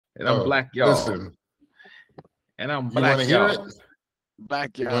And I'm black, y'all. Listen, and I'm you black, want to hear it? y'all.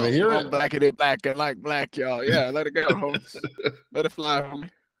 Black, y'all. Want to hear I'm it? black and black and like black, y'all. Yeah, let it go, Holmes. Let it fly, homie.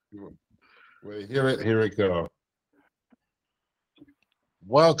 Wait, hear it? Here it go.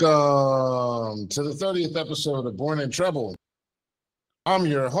 Welcome to the 30th episode of Born in Trouble. I'm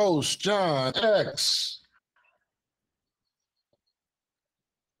your host, John X.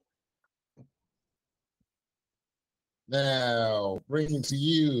 Now, bringing to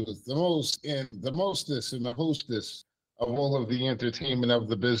you the mostest and the hostess of all of the entertainment of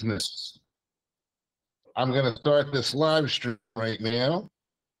the business. I'm going to start this live stream right now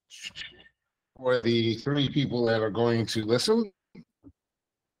for the 3 people that are going to listen.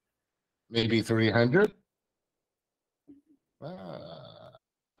 Maybe 300.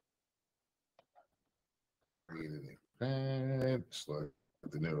 There's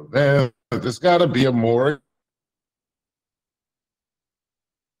got to be a more.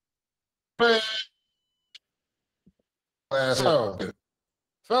 So,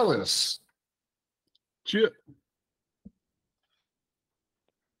 fellas. Chip.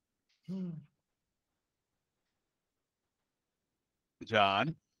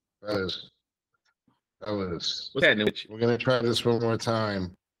 John. Fellas. What's happening with you? We're going to try this one more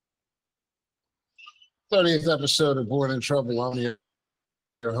time. 30th episode of Born in Trouble. I'm your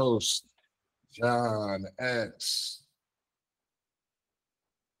host, John X.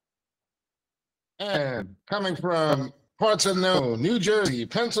 And coming from parts unknown, New Jersey,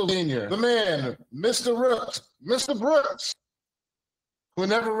 Pennsylvania, the man, Mr. Brooks, who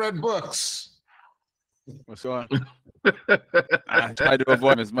never read books. What's on? I tried to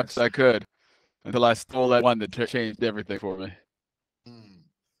avoid him as much as I could until I stole that one that changed everything for me.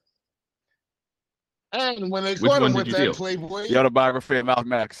 And when they caught him with that Playboy, the autobiography of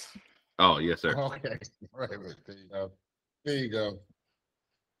Malcolm X. Oh, yes, sir. Okay, right. There you go.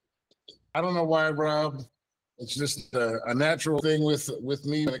 I don't know why, Rob. It's just a natural thing with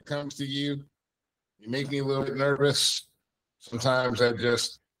me when it comes to you. You make me a little bit nervous. Sometimes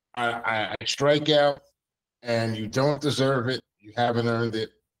I strike out, and you don't deserve it. You haven't earned it.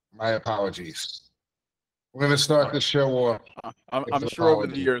 My apologies. We're going to start the show off. I'm sure over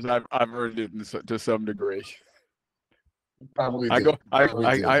the years I've earned it to some degree. Probably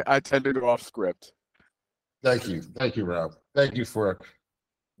I tend to go off script. Thank you, Rob. Thank you for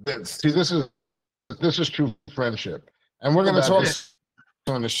see. This is true friendship, and we're going to talk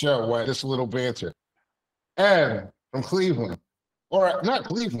on the show. Why this little banter? And from Cleveland, or not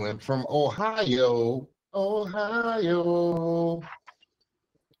Cleveland, from Ohio.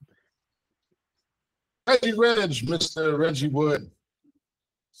 Reggie Mr. Reggie Wood.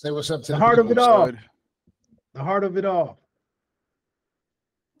 Say what's up to the heart of it all. The heart of it all.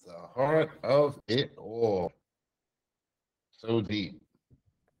 The heart of it all. So deep.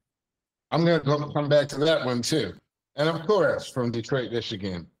 I'm going to come back to that one too. And of course, from Detroit,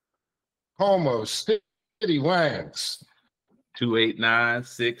 Michigan, home of City Wangs.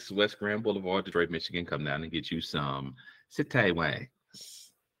 2896 West Grand Boulevard, Detroit, Michigan. Come down and get you some City Wangs.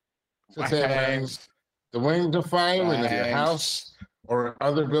 City Wangs. The wings of fire, and if your house or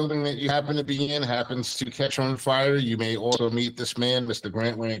other building that you happen to be in happens to catch on fire, you may also meet this man, Mr.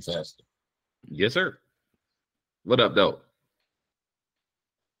 Grant Wangfaster. Yes, sir. What up, though?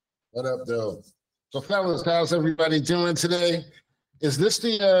 So, fellas, how's everybody doing today? Is this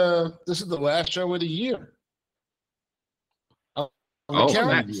the last show of the year?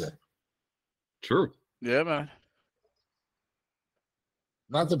 Calendar year. True. Yeah, man.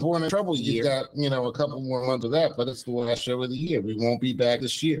 Not the Born in Trouble year. You got, a couple more months of that, but it's the last show of the year. We won't be back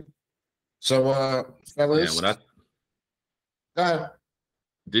this year. So, fellas, go ahead.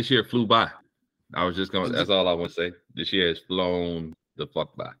 This year flew by. I was just that's all I want to say. This year has flown the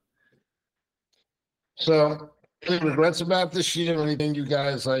fuck by. So, any regrets about this year? Anything you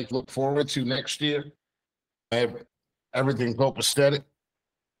guys look forward to next year? Everything copacetic,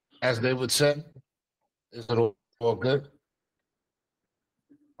 as they would say. Is it all good?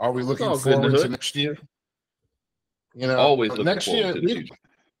 Are we looking forward to next year? Always looking next forward year. To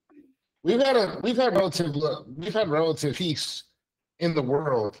we've had relative peace in the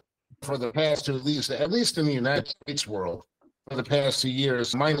world for the past at least in the United States world for the past 2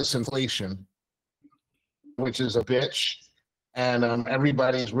 years, minus inflation, which is a bitch, and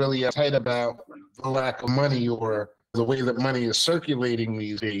everybody's really uptight about the lack of money or the way that money is circulating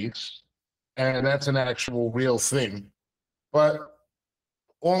these days, and that's an actual real thing. But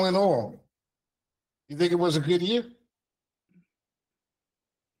all in all, you think it was a good year?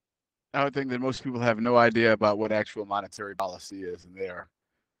 I would think that most people have no idea about what actual monetary policy is, and they are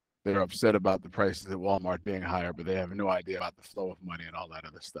They're upset about the prices at Walmart being higher, but they have no idea about the flow of money and all that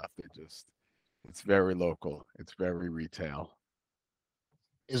other stuff. It's very local. It's very retail.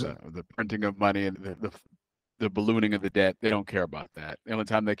 Is The printing of money and the ballooning of the debt, they don't care about that. The only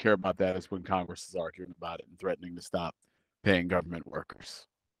time they care about that is when Congress is arguing about it and threatening to stop paying government workers.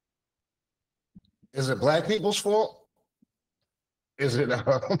 Is it black people's fault? Is it?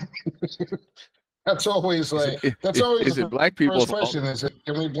 That's always like is it black people's first question. fault? Is it?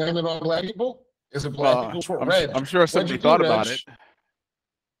 Can we blame it on black people? Is it black people's fault? I'm sure somebody thought about it.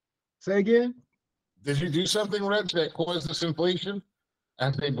 Say again. Did you do something, Reg, that caused this inflation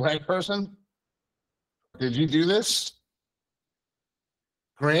as a black person? Did you do this?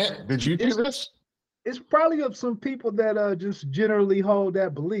 Grant, did you do this? It's probably of some people that just generally hold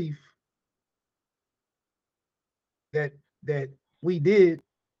that belief that we did.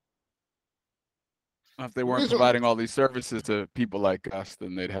 If they weren't providing all these services to people like us,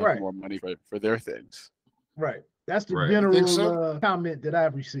 then they'd have more money for their things. Right. That's the general comment that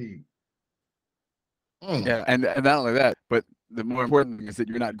I've received. Yeah, and not only that, but the more important thing is that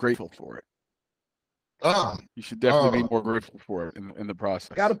you're not grateful for it. You should definitely be more grateful for it in the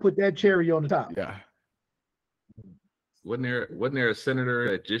process. Got to put that cherry on the top. Yeah. Wasn't there a senator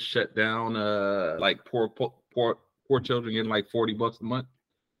that just shut down like poor children getting like $40 a month?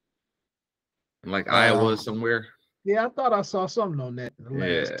 In like Iowa somewhere. Yeah, I thought I saw something on that in the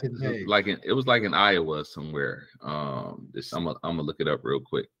last 10 days. It was like in Iowa somewhere. I'm gonna look it up real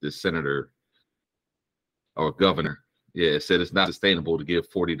quick. This senator or governor, said it's not sustainable to give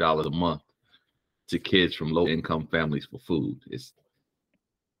 $40 a month to kids from low income families for food.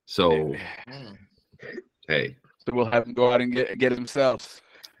 Hey. So we'll have them go out and get it themselves.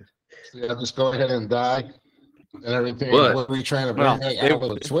 Yeah, just go ahead and die and everything. But, what are we trying to bring out of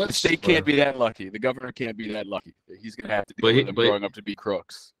the twist? The state can't be that lucky. The governor can't be that lucky. He's going to have to deal with them growing up to be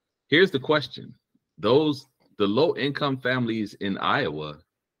crooks. Here's the question. The low income families in Iowa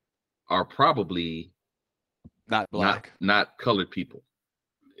are probably not black, not colored people.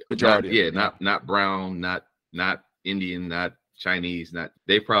 Majority. Not brown, not Indian, not Chinese,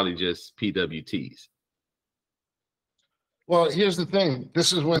 they probably just PWTs. Well, here's the thing.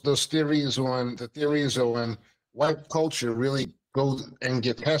 This is when the theories on white culture really go and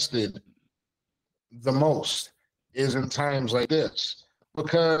get tested the most is in times like this.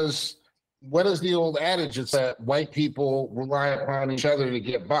 Because what is the old adage? It's that white people rely upon each other to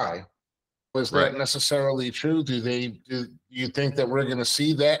get by. Was that necessarily true? Do you think that we're going to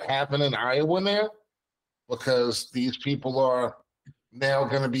see that happen in Iowa now? Because these people are now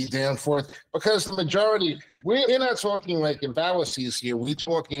going to be down for it? Because the majority, we're not talking like in fallacies here. We're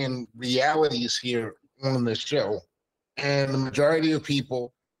talking realities here on this show. And the majority of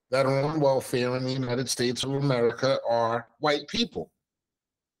people that are on welfare in the United States of America are white people.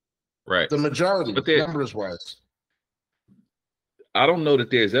 Right. The majority, numbers-wise. I don't know that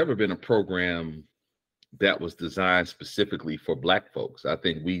there's ever been a program that was designed specifically for black folks. I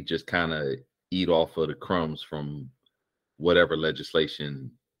think we just kind of eat off of the crumbs from whatever legislation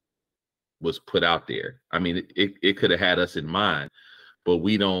was put out there. I mean, it could have had us in mind, but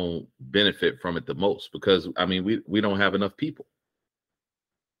we don't benefit from it the most because, I mean, we don't have enough people.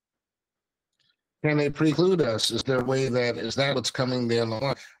 Can they preclude us? Is there a way is that what's coming down the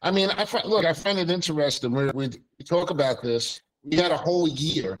line? I mean, I find it interesting. We talk about this. We had a whole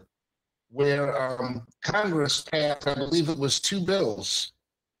year where Congress passed, I believe it was 2 bills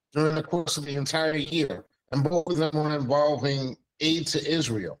during the course of the entire year, and both of them were involving aid to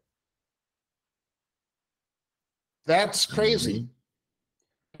Israel. That's crazy.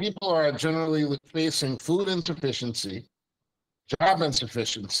 People are generally facing food insufficiency, job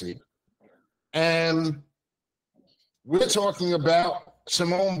insufficiency, and we're talking about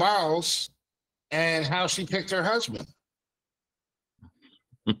Simone Biles and how she picked her husband.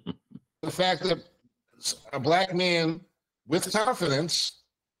 The fact that a black man with confidence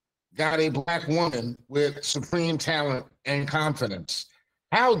got a black woman with supreme talent and confidence.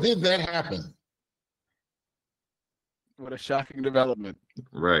 How did that happen? What a shocking development.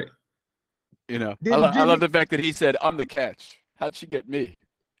 Right. You know, I love the fact that he said, I'm the catch. How'd she get me?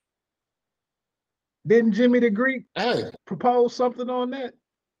 Didn't Jimmy the Greek propose something on that?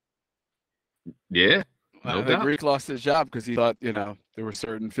 Yeah. The Greek lost his job because he thought, you know, there were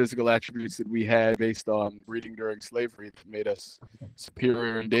certain physical attributes that we had based on breeding during slavery that made us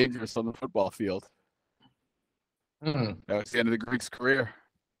superior and dangerous on the football field. That was the end of the Greek's career.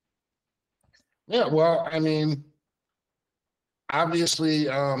 Yeah, well, I mean, obviously,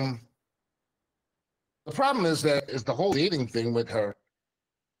 the problem is the whole dating thing with her.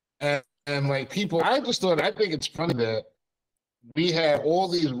 And like people, I think it's funny that we have all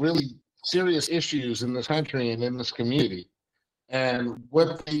these really serious issues in this country and in this community. And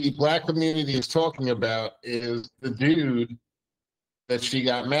what the Black community is talking about is the dude that she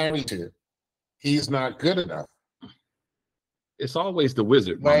got married to. He's not good enough. It's always the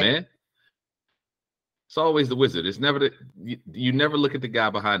wizard, my man. It's always the wizard. It's never you never look at the guy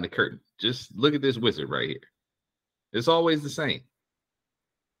behind the curtain. Just look at this wizard right here. It's always the same.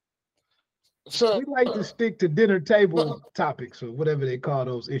 So we like to stick to dinner table topics or whatever they call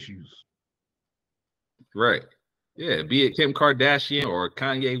those issues. Right. Yeah, be it Kim Kardashian or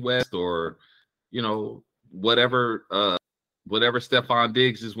Kanye West or, you know, whatever Stephon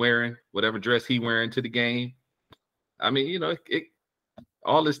Diggs is wearing, whatever dress he wearing to the game. I mean, you know,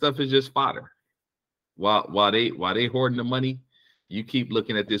 all this stuff is just fodder. While they hoarding the money, you keep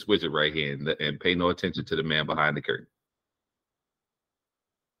looking at this wizard right here and pay no attention to the man behind the curtain.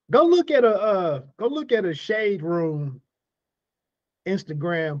 Go look at a Shade Room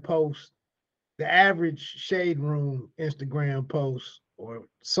Instagram post, the average Shade Room Instagram post, or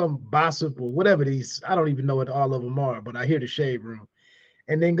some gossip or whatever these. I don't even know what all of them are, but I hear the Shade Room.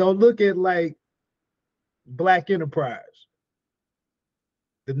 And then go look at like Black Enterprise.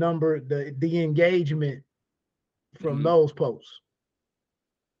 The number, the engagement from those posts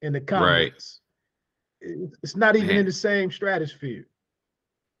in the comments. Right. It's not even in the same stratosphere.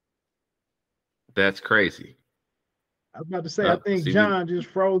 That's crazy. I was about to say, I think John just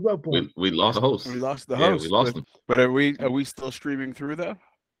froze up on. We lost the host. We lost the host. We lost him. But are we still streaming through though?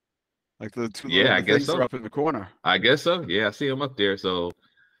 Like the two I guess so. Are up in the corner. I guess so. Yeah, I see him up there. So,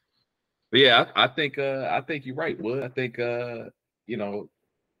 but yeah, I think you're right, Wood. I think you know,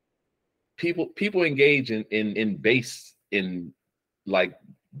 people engage in base kind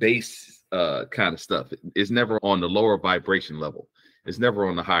of stuff. It's never on the lower vibration level. It's never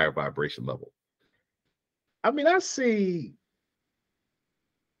on the higher vibration level. I mean, I see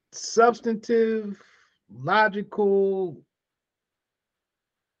substantive, logical,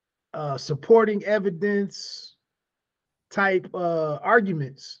 supporting evidence type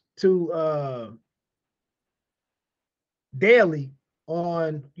arguments to daily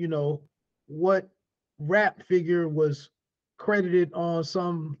on, you know, what rap figure was credited on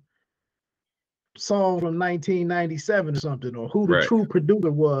some song from 1997 or something, or who the true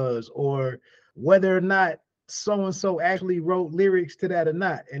producer was, or whether or not so-and-so actually wrote lyrics to that or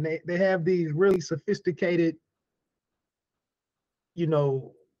not. And they have these really sophisticated, you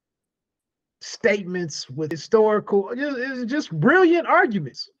know, statements with historical, it's just brilliant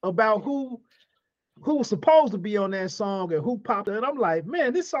arguments about who was supposed to be on that song and who popped it. And I'm like,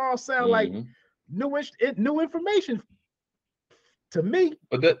 man, this all sounds like new information to me.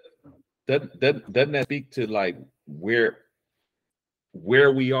 But doesn't that speak to like where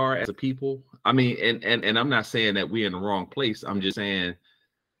we are as a people? I mean, and I'm not saying that we're in the wrong place. I'm just saying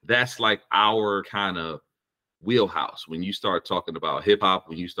that's like our kind of wheelhouse. When you start talking about hip hop,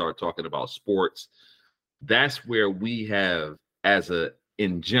 when you start talking about sports, that's where we have,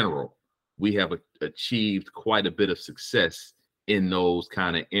 in general, we have achieved quite a bit of success in those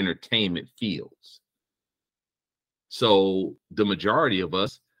kind of entertainment fields. So the majority of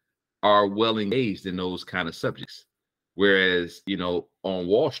us are well engaged in those kind of subjects. Whereas, you know, on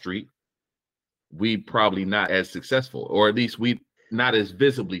Wall Street, we probably not as successful, or at least we not as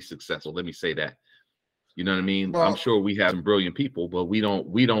visibly successful. Let me say that. You know what I mean? Well, I'm sure we have some brilliant people, but we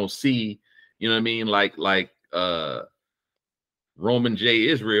don't see, you know what I mean? Like Roman J.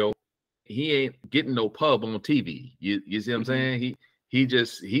 Israel, he ain't getting no pub on TV. You see what I'm saying? He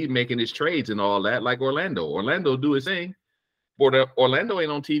making his trades and all that, like Orlando. Orlando do his thing. But Orlando ain't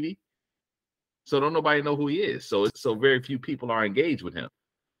on TV. So don't nobody know who he is. So very few people are engaged with him.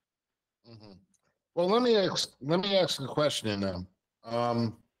 Mm-hmm. Well, let me ask a question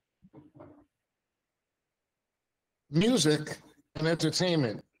now. Music and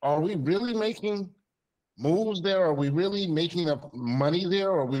entertainment, are we really making moves there? Are we really making up money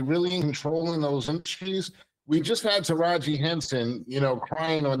there? Are we really controlling those industries? We just had Taraji Henson, you know,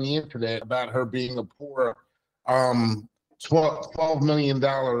 crying on the internet about her being a poor $12 million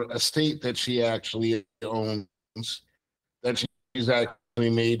estate that she actually owns, that she's actually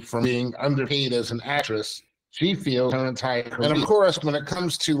made from being underpaid as an actress. She feels her entire career. And of course, when it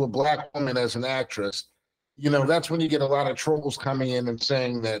comes to a Black woman as an actress, you know, that's when you get a lot of trolls coming in and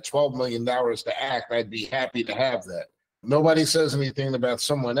saying that $12 million to act, I'd be happy to have that. Nobody says anything about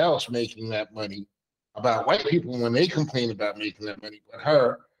someone else making that money, about white people when they complain about making that money, but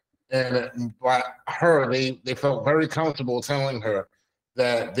her. And by her, they felt very comfortable telling her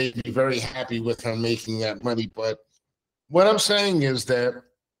that they'd be very happy with her making that money. But what I'm saying is that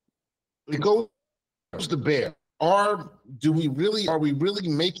it goes to bear. are we really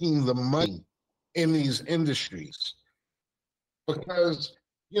making the money in these industries? Because,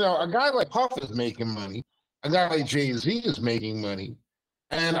 a guy like Puff is making money, a guy like Jay-Z is making money.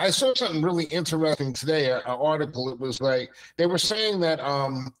 And I saw something really interesting today, an article. It was like, they were saying that,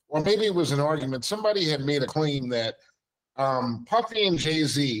 or maybe it was an argument, somebody had made a claim that Puffy and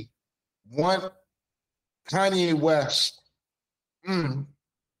Jay-Z want Kanye West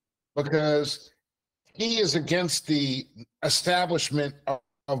because he is against the establishment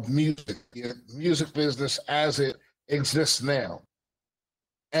of music, the music business as it exists now.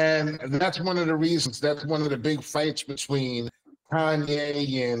 And that's one of the reasons, that's one of the big fights between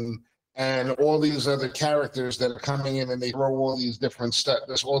Kanye and all these other characters that are coming in, and they throw all these different stuff,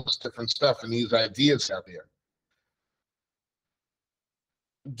 there's all this different stuff and these ideas out there.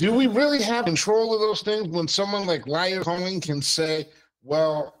 Do we really have control of those things when someone like Liar Cohen can say,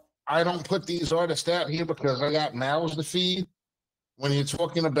 well, I don't put these artists out here because I got mouths to feed? When you're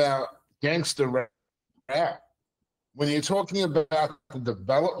talking about gangster rap, when you're talking about the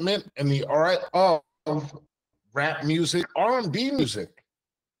development and the art of rap music, R&B music,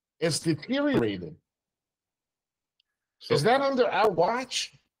 it's deteriorated. So, is that under our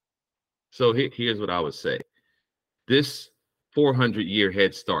watch? So here's what I would say. This 400-year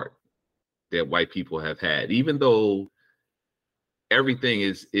head start that white people have had, even though everything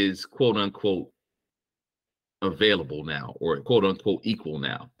is quote unquote available now, or quote unquote equal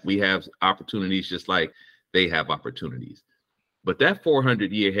now. We have opportunities just like they have opportunities. But that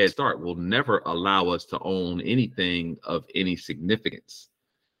 400-year head start will never allow us to own anything of any significance,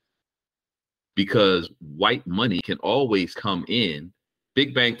 because white money can always come in.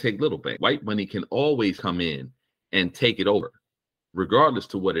 Big bank take little bank. White money can always come in and take it over, regardless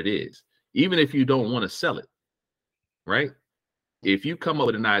to what it is, even if you don't want to sell it, right? If you come up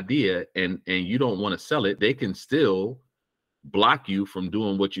with an idea and you don't want to sell it, they can still block you from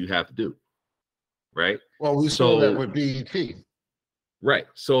doing what you have to do, right? Well, we saw that with BET. Right.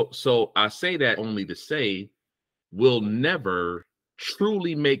 So I say that only to say we'll never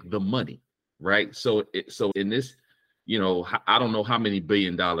truly make the money, right? So in this, I don't know how many $1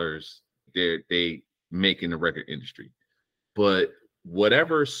 billion they make in the record industry, but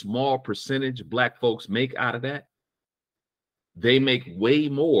whatever small percentage Black folks make out of that, they make way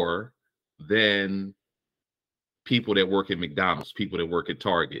more than people that work at McDonald's, people that work at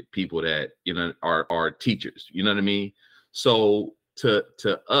Target, people that, are teachers, you know what I mean? So to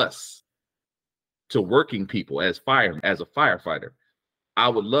us, to working people as a firefighter, I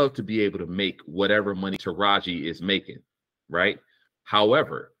would love to be able to make whatever money Taraji is making, right?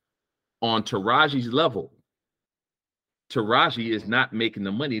 However, on Taraji's level, Taraji is not making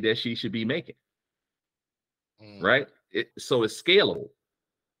the money that she should be making, right? So it's scalable,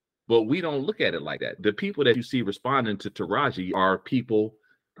 but we don't look at it like that. The people that you see responding to Taraji are people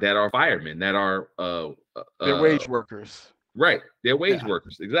that are firemen, that are they're wage workers. Right, they're wage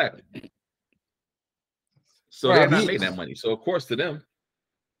workers, exactly. So they're not making that money. So of course to them.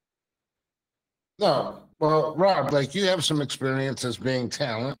 No, well, Rob, like, you have some experience as being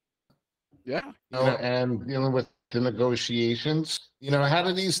talent. Yeah. And dealing with the negotiations. How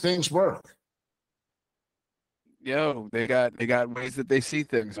do these things work? They got ways that they see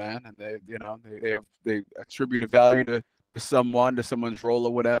things, man, and they attribute a value to someone's role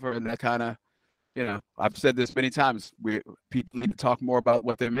or whatever, and that kind of, I've said this many times. People need to talk more about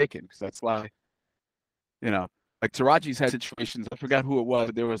what they're making, because that's why, like Taraji's had situations. I forgot who it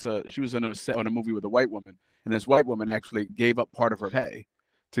was. But she was on a movie with a white woman, and this white woman actually gave up part of her pay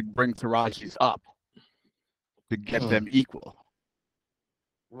to bring Taraji's up to get them equal.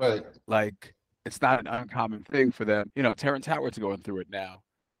 Right. Like, it's not an uncommon thing for them. Terrence Howard's going through it now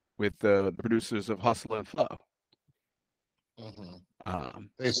with the producers of Hustle and Flow.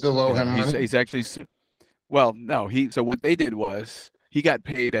 They still owe him money? He's actually, well, no, so what they did was, he got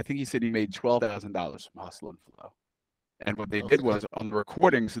paid, I think he said he made $12,000 from Hustle and Flow. And what they did was, on the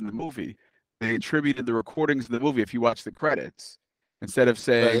recordings in the movie, they attributed the recordings of the movie, if you watch the credits, instead of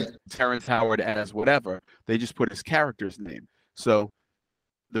saying Terrence Howard as whatever, they just put his character's name. So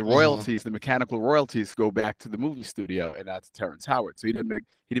the royalties, the mechanical royalties, go back to the movie studio, and that's Terrence Howard. So he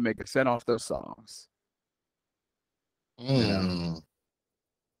didn't make a cent off those songs. Like,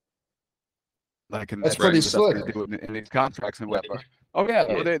 and that's pretty slick. In these contracts and whatever. Oh yeah,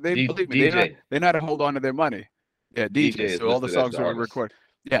 well, they believe me. They know how to hold on to their money. Yeah, DJ. So all the songs that we record.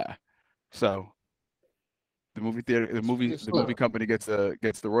 Yeah. So the movie company gets the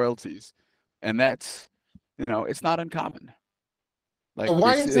royalties, and that's, it's not uncommon. Like,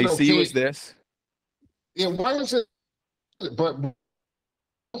 why they see you as this. Yeah, why is it? But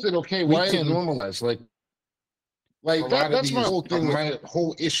is it okay? Why is it normalized? Like, Like that's my whole thing. My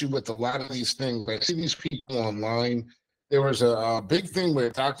whole issue with a lot of these things. I see these people online. There was a big thing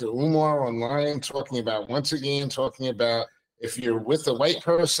with Dr. Umar online talking about, once again, talking about if you're with a white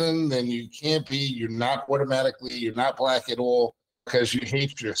person, then you can't be, you're not automatically, you're not black at all because you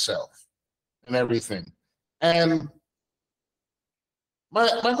hate yourself and everything. And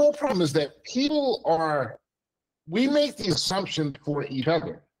my whole problem is that we make the assumption for each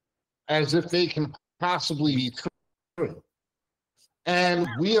other as if they can possibly be true. And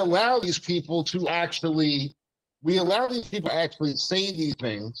we allow these people to actually say these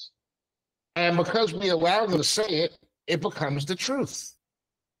things. And because we allow them to say it, it becomes the truth.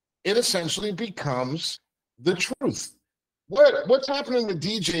 It essentially becomes the truth. What's happening with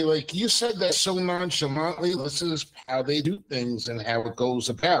DJ? Like you said that so nonchalantly, this is how they do things and how it goes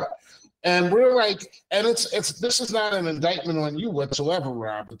about. And we're like, and this is not an indictment on you whatsoever,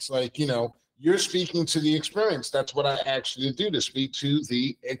 Rob. It's like, you're speaking to the experience. That's what I asked you to do, to speak to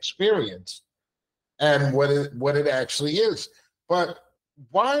the experience and what it actually is. But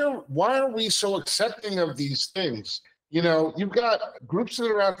why are we so accepting of these things? You've got groups that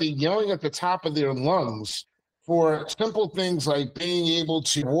are out there yelling at the top of their lungs for simple things like being able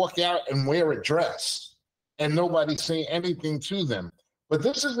to walk out and wear a dress and nobody say anything to them. But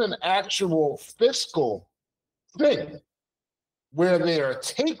this is an actual fiscal thing where they are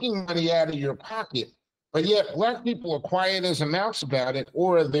taking money out of your pocket, but yet black people are quiet as a mouse about it,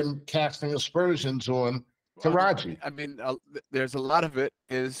 or them casting aspersions on Taraji. I mean, there's a lot of it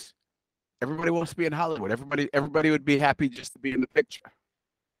is everybody wants to be in Hollywood. Everybody would be happy just to be in the picture.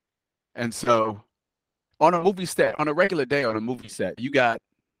 And so on a movie set, on a regular day on a movie set, you got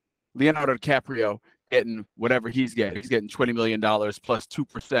Leonardo DiCaprio getting whatever he's getting. He's getting $20 million plus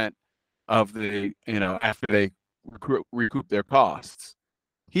 2% of the, after they recoup their costs.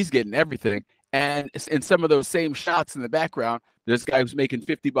 He's getting everything. And in some of those same shots in the background, there's a guy who's making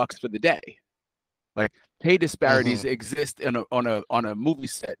 $50 for the day. Like, pay disparities exist on a movie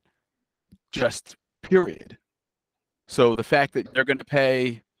set, just period. So the fact that they're going to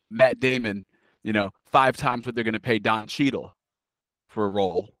pay Matt Damon, 5 times what they're going to pay Don Cheadle for a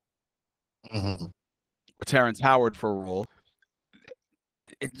role, or Terrence Howard for a role,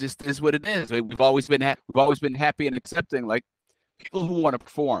 it just is what it is. We've always been happy and accepting. Like, people who want to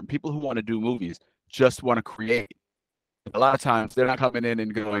perform, people who want to do movies, just want to create. A lot of times they're not coming in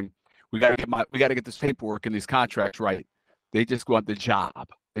and going, we got to get this paperwork and these contracts right. They just want the job.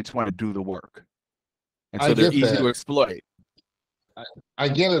 They just want to do the work, and so they're easy to exploit. I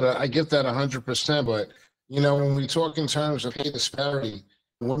get it. I get that 100%. But when we talk in terms of pay disparity,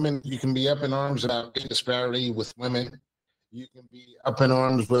 women, you can be up in arms about pay disparity with women. You can be up in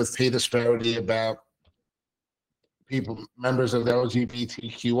arms with pay disparity about members of the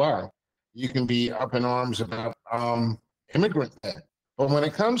LGBTQI. You can be up in arms about immigrant pay. But when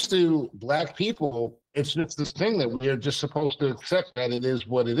it comes to black people, it's just this thing that we're just supposed to accept that it is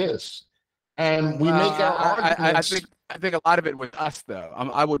what it is. And we make our arguments. I think a lot of it was us, though.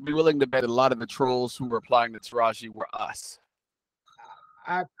 I would be willing to bet a lot of the trolls who were applying to Taraji were us.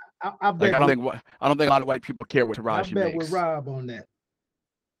 I bet. I don't think a lot of white people care what Taraji makes. I bet with Rob on that.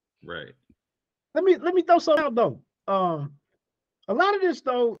 Right. Let me throw something out though. A lot of this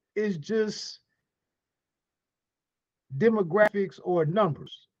though is just demographics or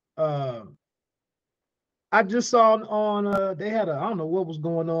numbers. I just saw on they had I don't know what was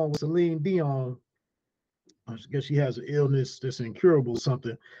going on with Celine Dion. I guess she has an illness that's incurable or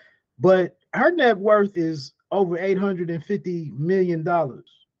something, but her net worth is over $850 million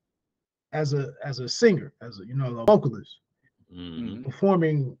as a singer, as a vocalist,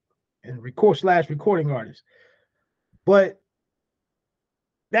 performing and recording artist. But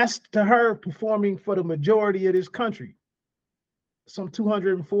that's to her performing for the majority of this country, some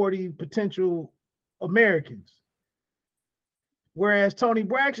 240 potential Americans. Whereas Toni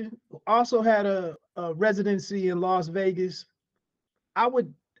Braxton also had a residency in Las Vegas. I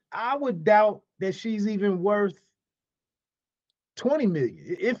would doubt that she's even worth 20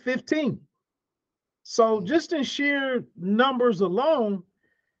 million, if 15. So just in sheer numbers alone,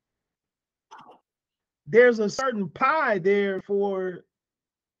 there's a certain pie there for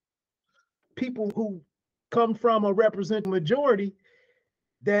people who come from a representative majority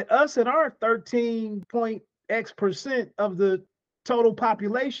that us and our 13.x% of the total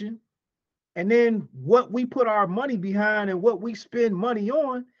population, and then what we put our money behind and what we spend money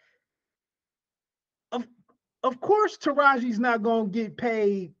on, of course Taraji's not going to get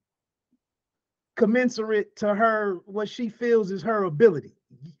paid commensurate to her, what she feels is her ability.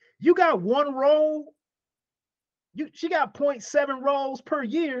 You got one role, she got 0.7 roles per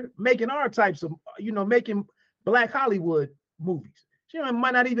year making our types of, making Black Hollywood movies. She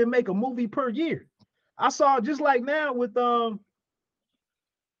might not even make a movie per year. I saw just like now with Color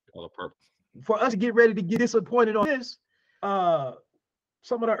Purple. for us to get ready to get disappointed on this,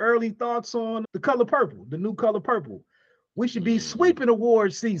 some of the early thoughts on the Color Purple, the new Color Purple. We should be sweeping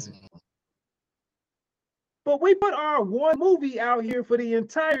award season. But we put our one movie out here for the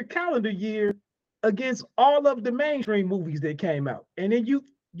entire calendar year against all of the mainstream movies that came out. And then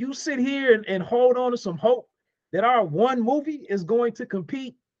you sit here and hold on to some hope that our one movie is going to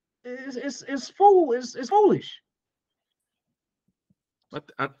compete. It's foolish.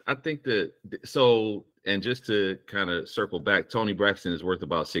 I think that so, and just to kind of circle back, Tony Braxton is worth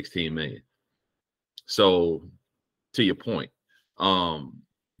about 16 million. So to your point,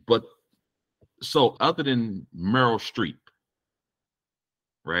 but so other than Meryl Streep,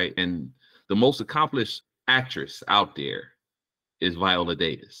 right, and the most accomplished actress out there is Viola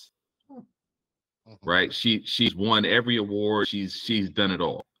Davis, right? She's won every award. She's done it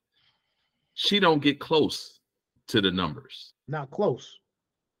all. She don't get close to the numbers. Not close.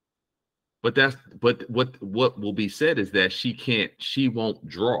 But what will be said is that she won't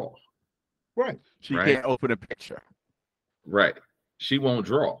draw. Right. She can't open a picture. Right. She won't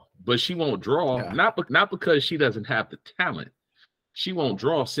draw. But she won't draw not because she doesn't have the talent. She won't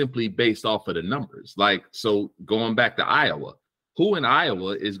draw simply based off of the numbers. Like, so going back to Iowa, who in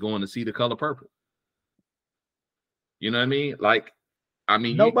Iowa is going to see The Color Purple? You know what I mean? Like, I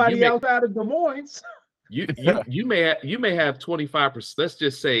mean, nobody outside of Des Moines. You may have 25%. Let's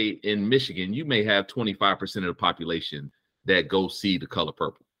just say in Michigan, you may have 25% of the population that go see The Color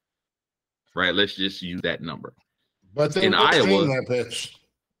Purple. Right? Let's just use that number. But they in will Iowa, stream that pitch.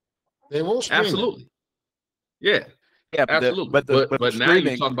 They will stream absolutely. It. Yeah, absolutely. But now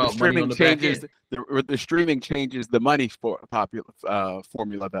you're talking about money on the back end. The streaming changes the money for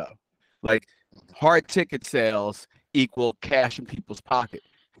formula though. Like hard ticket sales equal cash in people's pocket.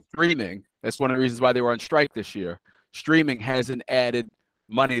 Streaming, that's one of the reasons why they were on strike this year. Streaming hasn't added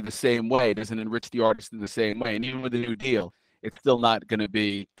money the same way. It doesn't enrich the artist in the same way. And even with the new deal, it's still not going to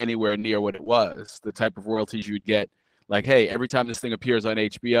be anywhere near what it was. The type of royalties you'd get, like, hey, every time this thing appears on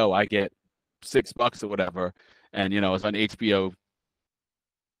HBO, I get $6 or whatever. And, it's on HBO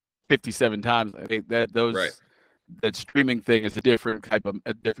 57 times. That streaming thing is a different type of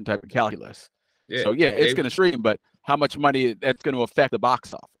calculus. Yeah, so it's going to stream, but how much money that's going to affect the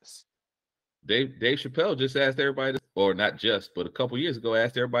box office? Dave Chappelle just asked everybody, or not just, but a couple years ago,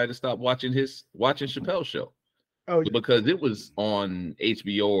 asked everybody to stop watching Chappelle's show. Oh, because it was on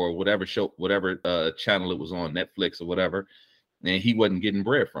HBO or whatever show, whatever channel it was on, Netflix or whatever, and he wasn't getting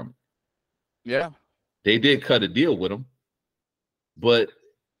bread from it. Yeah, they did cut a deal with him, but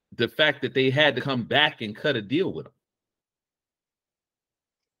the fact that they had to come back and cut a deal with him.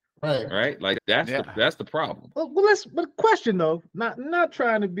 Right. Like that's the problem. But question though, not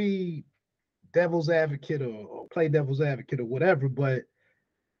trying to be devil's advocate or play devil's advocate or whatever, but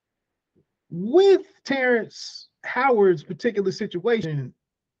with Terrence Howard's particular situation,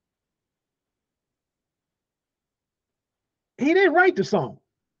 he didn't write the song.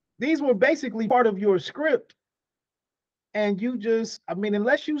 These were basically part of your script. And you just,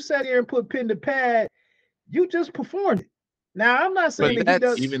 unless you sat there and put pen to pad, you just performed it. Now, I'm not saying that he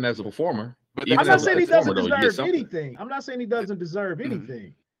does, even as a performer. I'm not saying he doesn't deserve anything. I'm not saying he doesn't deserve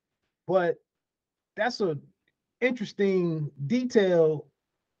anything. But that's an interesting detail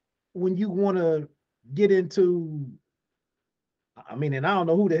when you want to get into, and I don't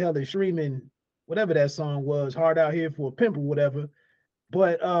know who the hell is streaming whatever that song was, Hard Out Here for a Pimp or whatever.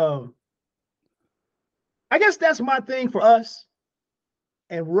 But I guess that's my thing for us.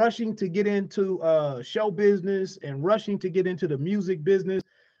 And rushing to get into show business and rushing to get into the music business,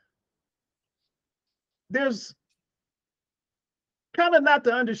 there's kind of not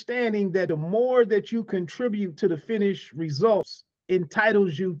the understanding that the more that you contribute to the finished results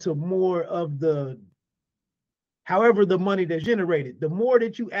entitles you to more of however the money that's generated, the more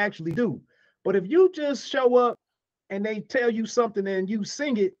that you actually do. But if you just show up and they tell you something and you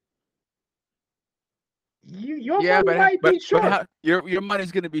sing it, your money might be short. Your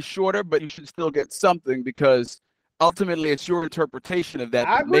money's going to be shorter, but you should still get something because ultimately it's your interpretation of that.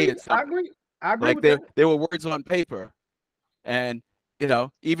 I agree. I agree. Like there were words on paper, and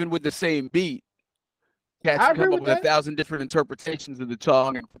even with the same beat, cats come up with 1,000 different interpretations of the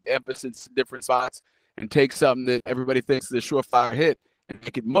song and put emphasis in different spots and take something that everybody thinks is a surefire hit and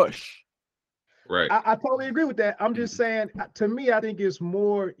make it mush. Right. I totally agree with that. I'm just saying, to me, I think it's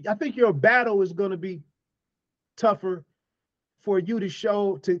more. I think your battle is going to be tougher for you to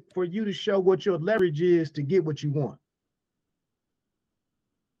show what your leverage is to get what you want.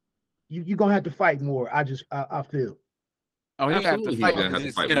 you're gonna have to fight more. I feel. Oh, he have to Absolutely, he's fight gonna have because to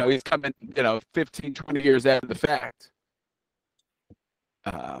he's, fight you know, more. he's coming, 15, 20 years after the fact.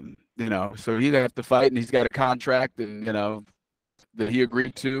 So he'd have to fight, and he's got a contract, and that he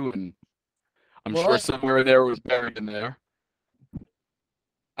agreed to, and I'm Well, sure somewhere in there was buried in there.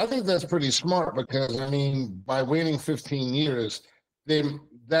 I think that's pretty smart because, I mean, by waiting 15 years,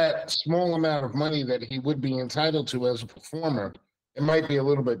 that small amount of money that he would be entitled to as a performer, it might be a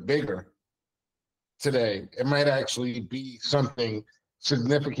little bit bigger today. It might actually be something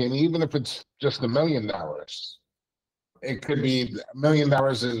significant, even if it's just $1 million. It could be $1 million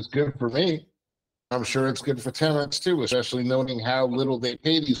is good for me. I'm sure it's good for Terrence too, especially noting how little they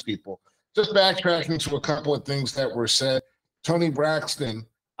pay these people. Just backtracking to a couple of things that were said. Toni Braxton,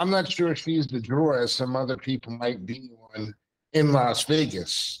 I'm not sure if she's the draw as some other people might be in Las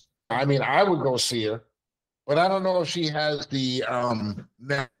Vegas. I mean, I would go see her, but I don't know if she has the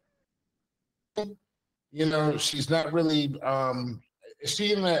she's not really is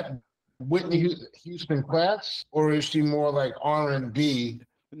she in that Whitney Houston class, or is she more like R&B?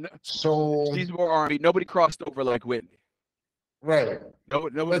 So She's more R&B. Nobody crossed over like Whitney. Right.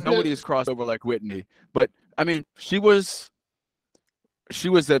 Nobody has crossed over like Whitney. But I mean, she was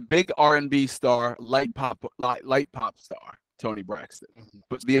a big R&B star, light pop star, Toni Braxton.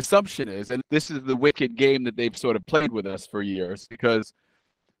 But the assumption is, and this is the wicked game that they've sort of played with us for years, because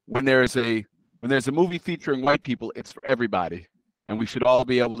when there's a movie featuring white people, it's for everybody. And we should all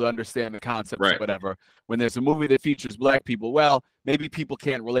be able to understand the concepts, Right. or whatever. When there's a movie that features black people, well, maybe people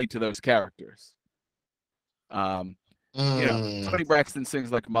can't relate to those characters. Toni Braxton sings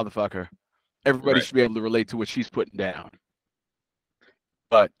like a motherfucker. Everybody should be able to relate to what she's putting down.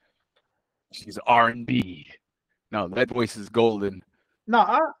 But she's R&B. No, that voice is golden.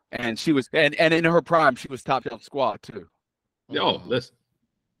 No, and she was, and in her prime, she was top shelf squad too. Yo, listen.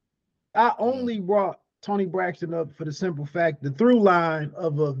 I only brought Toni Braxton up for the simple fact, the through line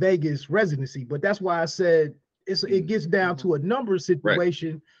of a Vegas residency. But that's why I said it gets down to a number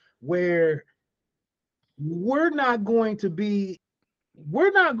situation where we're not going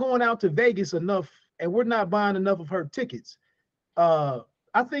out to Vegas enough, and we're not buying enough of her tickets. I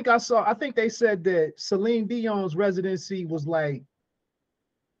think they said that Celine Dion's residency was like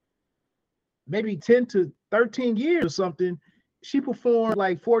maybe 10 to 13 years or something. She performed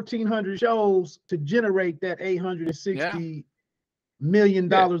like 1,400 shows to generate that $860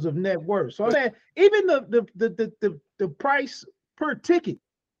 million of net worth. So I'm saying even the price per ticket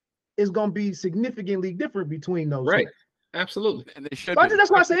is going to be significantly different between those. Right. Two. Absolutely. And they should.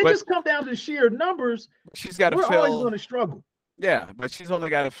 That's why I say it just comes down to sheer numbers. She's got to We're fill. always going to struggle. Yeah, but she's only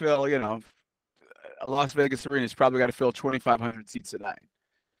got to fill. Las Vegas Arena's probably got to fill 2,500 seats a night.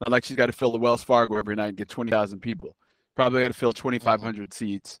 Not like she's got to fill the Wells Fargo every night and get 20,000 people. Probably got to fill 2,500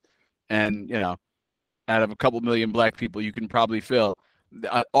 seats, and out of a couple million black people, you can probably fill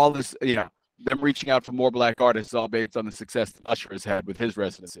all this. Them reaching out for more black artists, all based on the success that Usher has had with his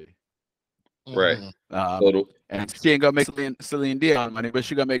residency. Right. And she ain't gonna make Celine Dion money, but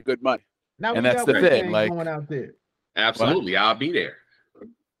she gonna make good money. Now and that's the thing. Like, going out there. Absolutely, what? I'll be there.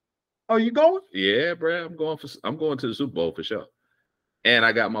 Oh, you going? Yeah, bro. I'm going to the Super Bowl for sure, and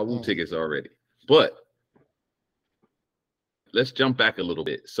I got my Woo tickets already. But let's jump back a little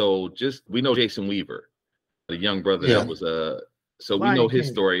bit. So we know Jason Weaver, the young brother that was so we know his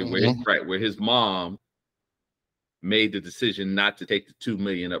story where his mom made the decision not to take the $2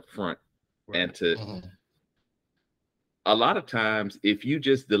 million up front and to a lot of times if you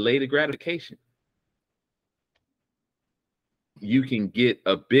just delay the gratification, you can get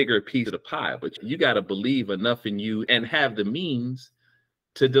a bigger piece of the pie, but you got to believe enough in you and have the means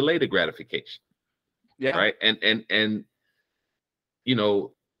to delay the gratification. Yeah. Right. And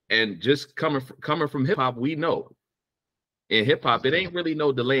just coming from hip hop, we know in hip hop, it ain't really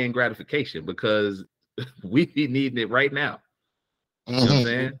no delaying gratification because we be needing it right now. You know what I'm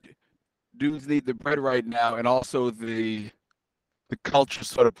saying? Dudes need the bread right now, and also the culture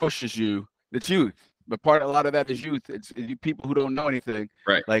sort of pushes you. It's youth, but a lot of that is youth. It's people who don't know anything.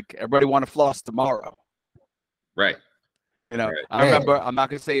 Right. Like everybody want to floss tomorrow. Right. I remember. I'm not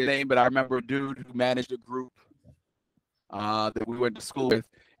gonna say his name, but I remember a dude who managed a group that we went to school with,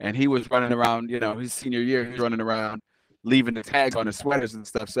 and he was running around. His senior year, he was running around, leaving the tags on his sweaters and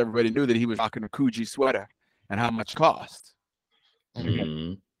stuff, so everybody knew that he was rocking a Coogee sweater and how much it cost.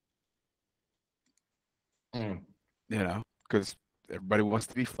 Because everybody wants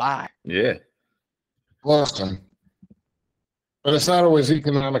to be fly. Yeah. Awesome. But it's not always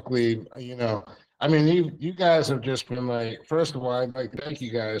economically, I mean, you guys have just been like, first of all, I'd like to thank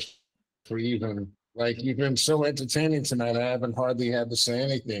you guys for you've been so entertaining tonight. I haven't hardly had to say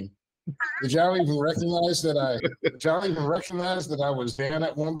anything. Did y'all even recognize that I was down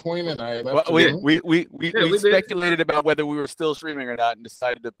at one point and I left? Well, we we speculated about whether we were still streaming or not, and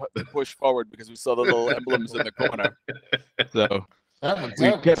decided to push forward because we saw the little emblems in the corner. So that was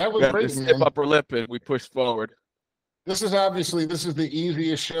great, the stiff upper lip, and we pushed forward. This is the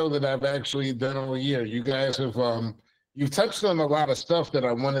easiest show that I've actually done all year. You guys have you've touched on a lot of stuff that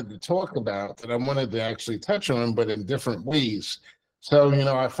I wanted to talk about, that I wanted to actually touch on, but in different ways. So,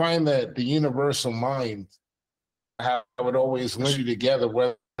 I find that the universal mind, how it would always link you together,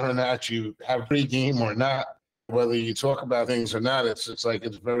 whether or not you have pregame or not, whether you talk about things or not, it's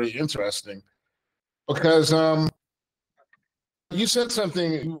very interesting. Because you said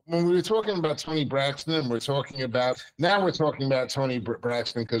something when we were talking about Tony Braxton, we're talking about Tony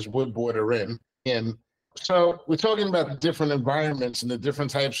Braxton because Woodboard are in. And so we're talking about the different environments and the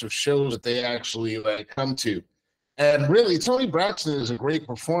different types of shows that they actually come to. And really, Tony Braxton is a great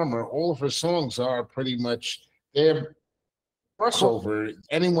performer. All of her songs are pretty much, they're crossover.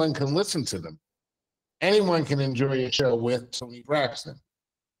 Anyone can listen to them. Anyone can enjoy a show with Tony Braxton.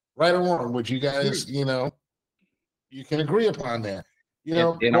 Right or wrong, would you guys, you can agree upon that.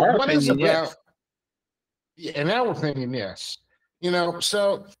 In our opinion, yes. In our opinion, yes.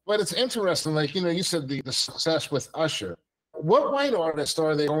 So, but it's interesting, you said the success with Usher. What white artists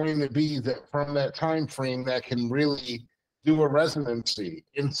are they going to be that from that time frame that can really do a residency?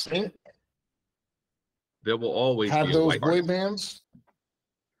 NSYNC? There will always have be those a white boy artist. bands.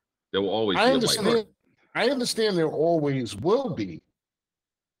 There will always be a white artist. I understand there always will be,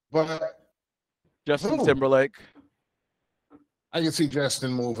 but Justin Timberlake. I can see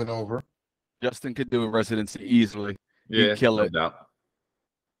Justin moving over. Justin could do a residency easily. Yeah, he'd kill no it. doubt.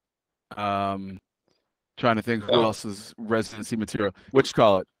 Trying to think who else is residency material. Which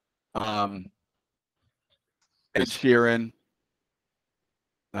call it? Ed Sheeran.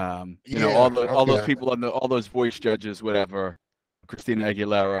 All those people all those voice judges, whatever. Christina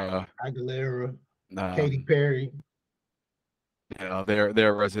Aguilera. Katy Perry.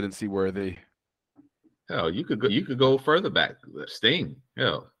 They're residency worthy. Hell, you could go further back. Sting.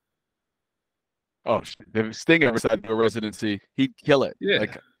 Hell. Oh, if Sting ever decided to do a residency, he'd kill it. Yeah.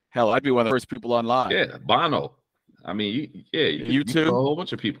 Hell, I'd be one of the first people online. Yeah, Bono. I mean, you too. A whole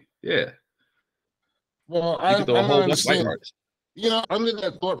bunch of people. Yeah. Well, I do a whole bunch of white artists. Under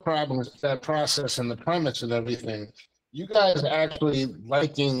that thought problem, that process and the premise and everything, you guys actually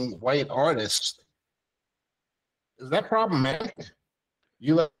liking white artists, is that problematic?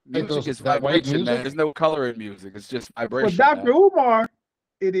 You like music is vibration, man. There's no color in music. It's just vibration. For Dr. Umar,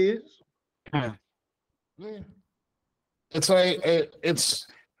 it is. Yeah. It's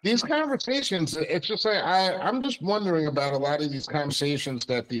these conversations. It's just I'm just wondering about a lot of these conversations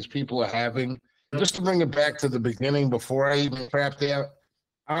that these people are having. Just to bring it back to the beginning before I even crapped out,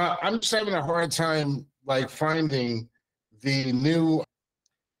 I'm just having a hard time finding the new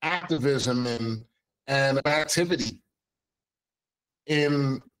activism and activity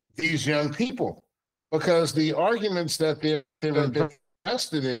in these young people, because the arguments that they're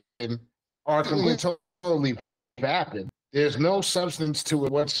invested in are totally vapid. There's no substance to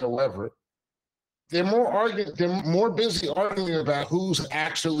it whatsoever. They're more busy arguing about who's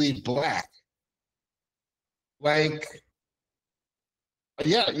actually black.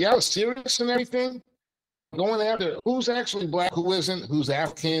 Serious and everything. Going after who's actually black, who isn't, who's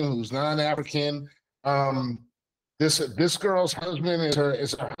African, who's non-African. This girl's husband is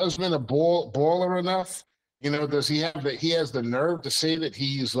her husband a baller enough? Does he has the nerve to say that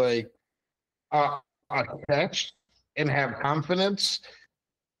he's a catch and have confidence?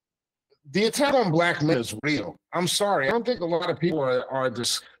 The attack on black men is real. I'm sorry. I don't think a lot of people are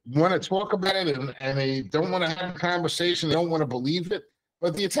just want to talk about it and they don't want to have a conversation. They don't want to believe it.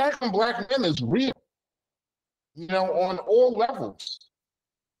 But the attack on black men is real. On all levels.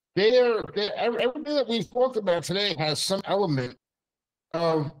 Everything that we've talked about today has some element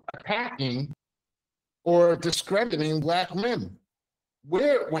of attacking or discrediting black men.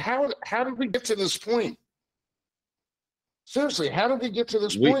 How did we get to this point? Seriously, how did we get to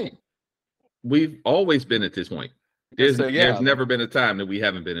this point? We've always been at this point. There's never been a time that we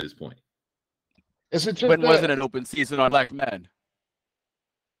haven't been at this point. Is it just when wasn't an open season on black men?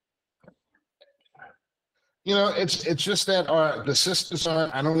 It's just that the sisters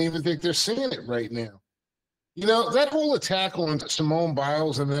aren't. I don't even think they're seeing it right now. That whole attack on Simone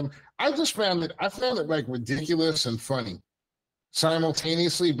Biles and them. I found it ridiculous and funny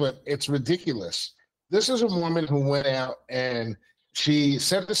simultaneously, but it's ridiculous. This is a woman who went out and she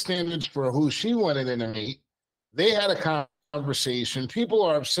set the standards for who she wanted in a mate. They had a conversation. People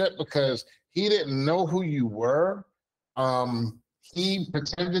are upset because he didn't know who you were. he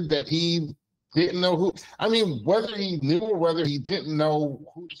pretended that he didn't know who. I mean, whether he knew or whether he didn't know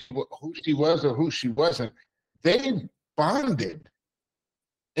who she was or who she wasn't, they bonded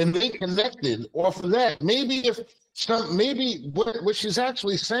and they connected off of that. Maybe if maybe what she's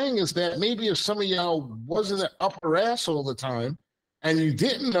actually saying is that maybe if some of y'all wasn't an upper ass all the time and you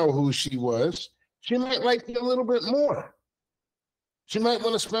didn't know who she was, she might like you a little bit more. She might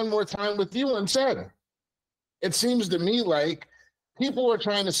want to spend more time with you instead. It seems to me like people are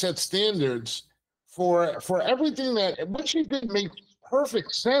trying to set standards for everything that what she did makes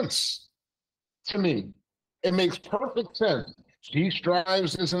perfect sense to me. It makes perfect sense. She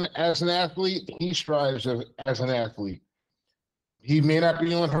strives as an athlete. He strives as an athlete. He may not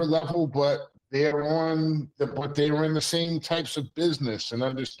be on her level, but they were in the same types of business and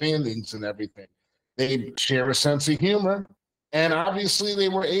understandings and everything. They share a sense of humor, and obviously they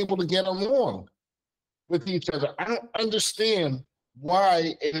were able to get along with each other. I don't understand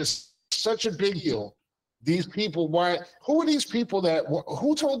why it is such a big deal. These people, who are these people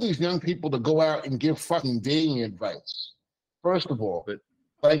who told these young people to go out and give fucking dating advice? First of all,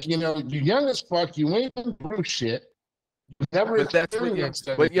 you're young as fuck, you ain't been through shit. You never experienced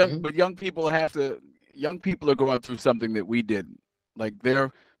anything. But young people are going through something that we didn't. Like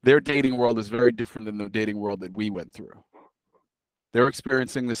their dating world is very different than the dating world that we went through. They're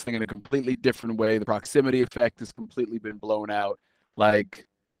experiencing this thing in a completely different way. The proximity effect has completely been blown out. Like,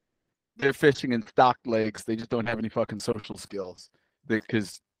 they're fishing in stocked lakes. They just don't have any fucking social skills.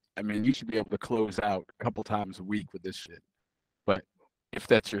 Because, I mean, you should be able to close out a couple times a week with this shit. But if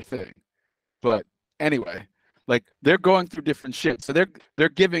that's your thing. But anyway, like, they're going through different shit. So they're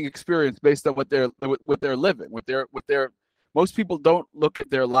giving experience based on what they're living. Most people don't look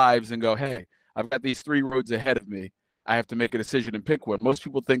at their lives and go, hey, I've got these 3 roads ahead of me. I have to make a decision and pick one. Most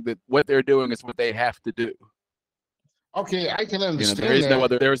people think that what they're doing is what they have to do. Okay, I can understand.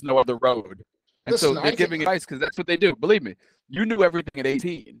 There is no other road. And listen, so they're giving advice because that's what they do. Believe me, you knew everything at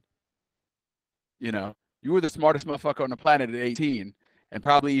 18. You were the smartest motherfucker on the planet at 18, and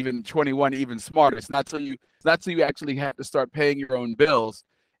probably even 21, even smarter. It's not till you actually have to start paying your own bills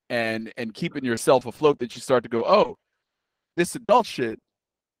and keeping yourself afloat that you start to go, oh, this adult shit.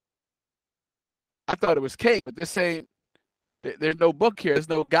 I thought it was cake, but this ain't. There's no book here. There's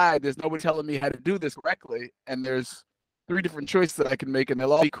no guide. There's nobody telling me how to do this correctly. And there's 3 different choices that I can make, and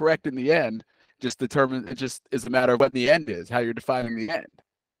they'll all be correct in the end. It just is a matter of what the end is, how you're defining the end.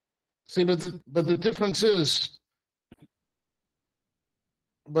 See, but the difference is,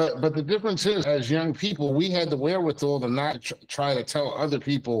 but the difference is, as young people, we had the wherewithal to not try to tell other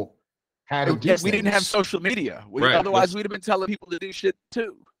people how to do things. We didn't have social media. Otherwise, we'd have been telling people to do shit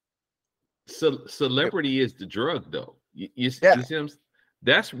too. Celebrity is the drug, though. You see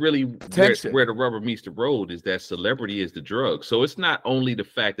that's really where the rubber meets the road, is that celebrity is the drug. So it's not only the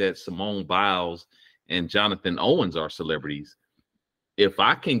fact that Simone Biles and Jonathan Owens are celebrities. If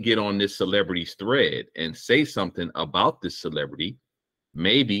I can get on this celebrity's thread and say something about this celebrity,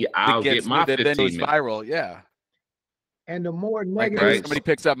 maybe I'll get my 15 minutes. Viral, yeah. And the more negative, somebody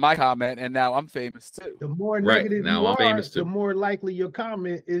picks up my comment, and now I'm famous too. The more negative you are, the more likely your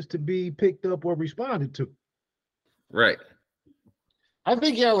comment is to be picked up or responded to. Right. I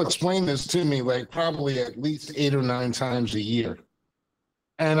think y'all explain this to me like probably at least 8 or 9 times a year.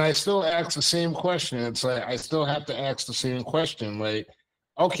 And I still ask the same question. It's like I still have to ask the same question. Like,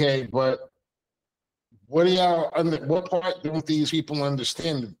 okay, but what part don't these people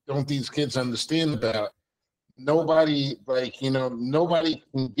understand? Don't these kids understand about? Nobody can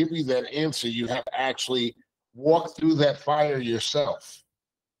give you that answer. You have to actually walk through that fire yourself.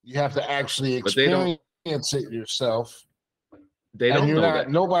 You have to actually experience it yourself. They don't know that.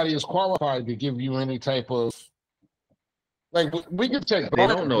 Nobody is qualified to give you any type of, like, we could take. They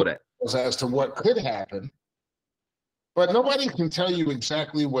don't know that as to what could happen, but nobody can tell you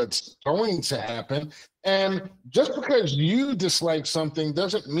exactly what's going to happen. And just because you dislike something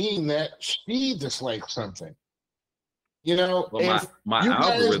doesn't mean that she dislikes something. Well, my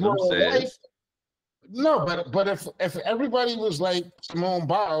algorithm says no, but if everybody was like Simone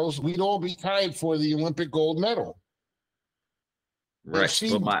Biles, we'd all be tied for the Olympic gold medal. Right,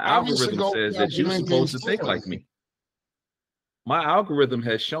 but my algorithm says that you're supposed to think like me. My algorithm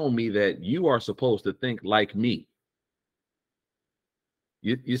has shown me that you are supposed to think like me.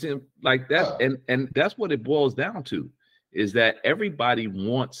 You see, like that, and that's what it boils down to, is that everybody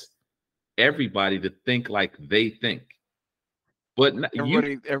wants everybody to think like they think. But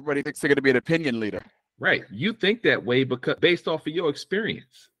everybody thinks they're going to be an opinion leader. Right. You think that way because based off of your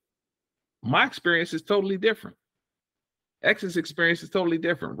experience. My experience is totally different. X's experience is totally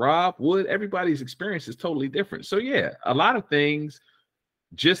different. Rob, Wood, everybody's experience is totally different. So yeah, a lot of things,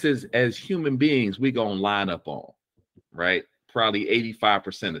 just as human beings, we gonna line up on, right? Probably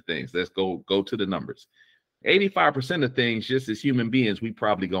 85% of things. Let's go to the numbers. 85% of things, just as human beings, we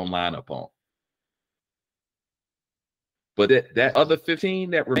probably gonna line up on. But that other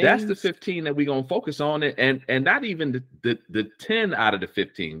 15 that's the 15 that we're gonna focus on, and not even the 10 out of the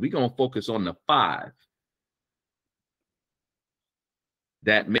 15. We're gonna focus on the 5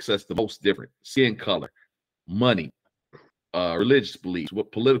 that makes us the most different: skin color, money, religious beliefs,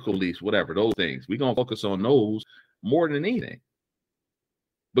 what political beliefs, whatever, those things. We're gonna focus on those more than anything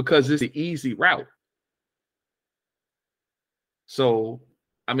because it's the easy route. So,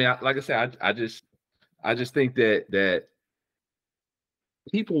 I mean, like I said, I just think that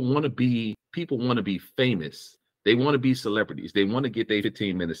people want to be famous. They want to be celebrities. They want to get their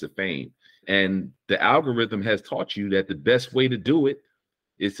 15 minutes of fame. And the algorithm has taught you that the best way to do it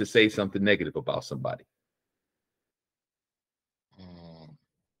is to say something negative about somebody.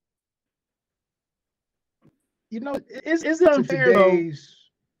 You know, it's unfair today's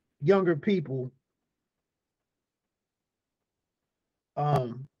younger people.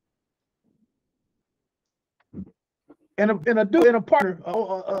 And a partner,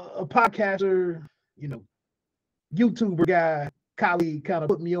 a podcaster, you know, YouTuber guy, colleague, kind of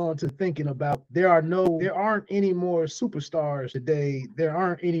put me on to thinking about there aren't any more superstars today. There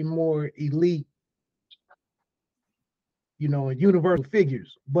aren't any more elite, you know, and universal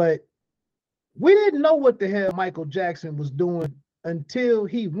figures. But we didn't know what the hell Michael Jackson was doing until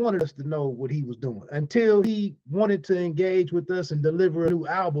he wanted us to know what he was doing, until he wanted to engage with us and deliver a new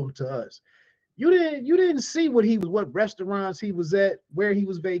album to us. You didn't see what restaurants he was at, where he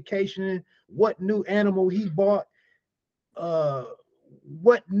was vacationing, what new animal he bought,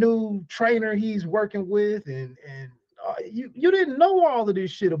 what new trainer he's working with, and you didn't know all of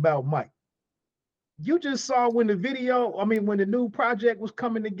this shit about Mike. You just saw when the new project was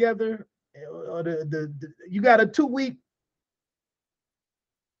coming together, you got a 2-week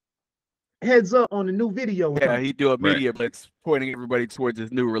heads up on the new video. Yeah, he do a media blitz pointing everybody towards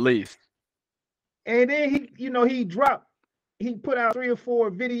his new release. And then he put out 3 or 4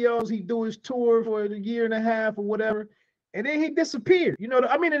 videos. He do his tour for a year and a half or whatever, and then he disappeared. You know,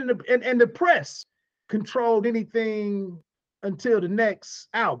 and the press controlled anything until the next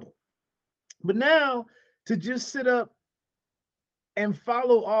album. But now to just sit up and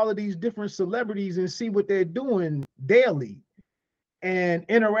follow all of these different celebrities and see what they're doing daily and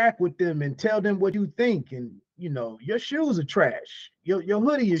interact with them and tell them what you think, and you know, your shoes are trash, your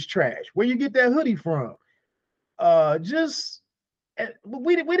hoodie is trash, where you get that hoodie from,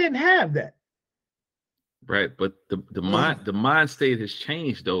 we didn't have that. Right, but the mind state has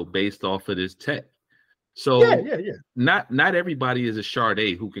changed though based off of this tech. So yeah. Not everybody is a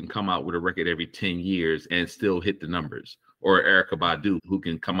Sade who can come out with a record every 10 years and still hit the numbers, or Erykah Badu who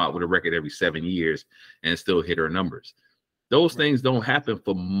can come out with a record every 7 years and still hit her numbers. Those things don't happen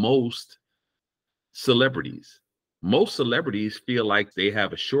for most celebrities. Most celebrities feel like they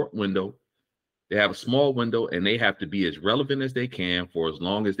have a short window, they have a small window, and they have to be as relevant as they can for as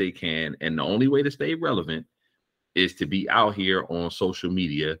long as they can. And the only way to stay relevant is to be out here on social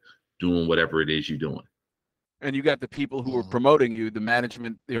media doing whatever it is you're doing. And you got the people who are promoting you, the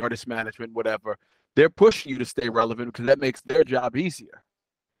management, the artist management, whatever. They're pushing you to stay relevant because that makes their job easier.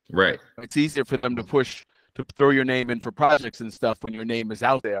 Right. It's easier for them to throw your name in for projects and stuff when your name is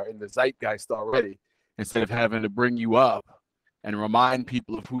out there in the zeitgeist already, instead of having to bring you up and remind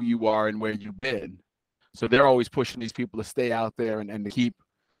people of who you are and where you've been. So they're always pushing these people to stay out there and to keep,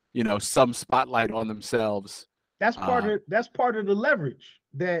 you know, some spotlight on themselves. That's part of the leverage,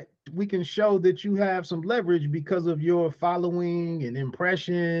 that we can show that you have some leverage because of your following and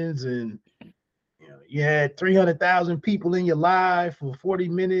impressions, and you know, you had 300,000 people in your live for 40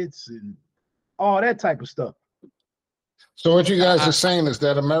 minutes and all that type of stuff. So what you guys are saying is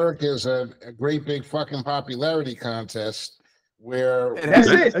that America is a great big fucking popularity contest where that's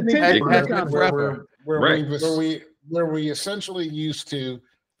it. Where we essentially used to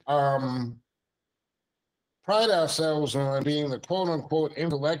pride ourselves on being the quote unquote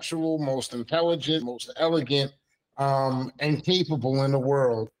intellectual, most intelligent, most elegant, and capable in the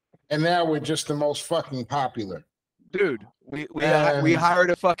world. And now we're just the most fucking popular. Dude, we hired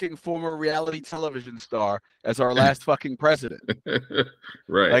a fucking former reality television star as our last fucking president.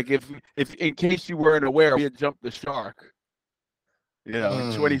 Right. Like if in case you weren't aware, we had jumped the shark. You know,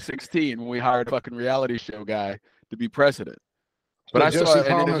 in 2016 when we hired a fucking reality show guy to be president. But I saw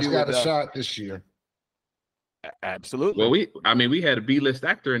an interview got a shot this year. Absolutely. Well, we had a B-list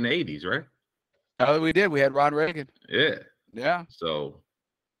actor in the 80s, right? Oh, we did. We had Ron Reagan. Yeah. Yeah. So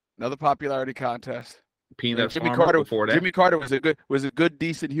Another popularity contest. Peanut Jimmy Farmer Carter. before that. Jimmy Carter was a good,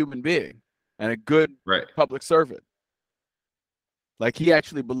 decent human being and a good Right. public servant. Like he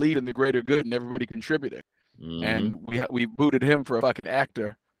actually believed in the greater good and everybody contributing. Mm-hmm. And we booted him for a fucking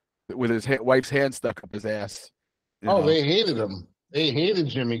actor with his wife's hand stuck up his ass. Oh, they hated him. They hated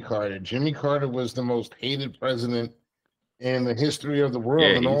Jimmy Carter. Jimmy Carter was the most hated president in the history of the world,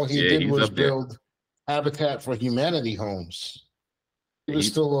 and all he did was build Habitat for Humanity homes. He was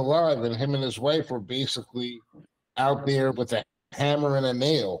still alive, and him and his wife were basically out there with a hammer and a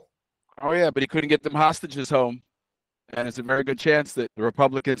nail. Oh yeah, but he couldn't get them hostages home, and it's a very good chance that the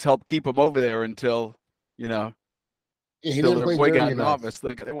Republicans helped keep him over there until, you know, he didn't play boy dirty got in enough. office.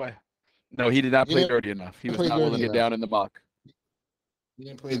 Look at that way. No, he did not play dirty enough. He was not willing to get down in the muck. He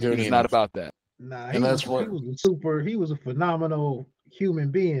didn't play dirty He was enough. not about that. Nah, and that's what he was a phenomenal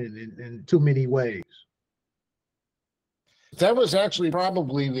human being in too many ways. That was actually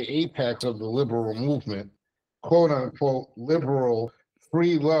probably the apex of the liberal movement, quote unquote liberal,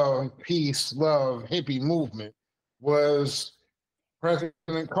 free love, peace, love, hippie movement, was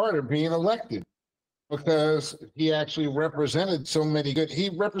President Carter being elected, because he actually represented so many good. He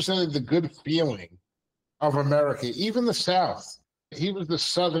represented the good feeling of America, even the South. He was the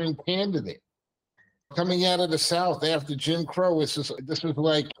Southern candidate. Coming out of the South after Jim Crow, this was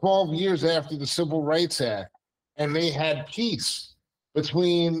like 12 years after the Civil Rights Act, and they had peace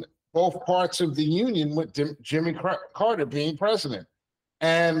between both parts of the Union with Jimmy Carter being president.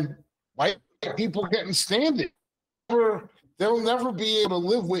 And white people couldn't stand it. They'll never be able to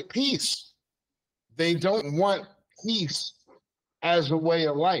live with peace. They don't want peace as a way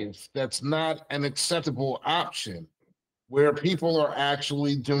of life. That's not an acceptable option, where people are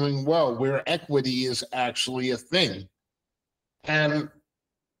actually doing well, where equity is actually a thing. And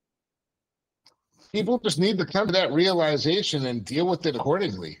people just need to come to that realization and deal with it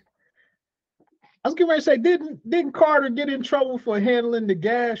accordingly. I was getting ready to say, didn't Carter get in trouble for handling the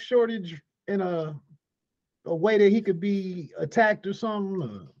gas shortage in a way that he could be attacked or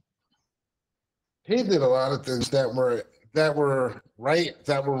something? He did a lot of things that were right,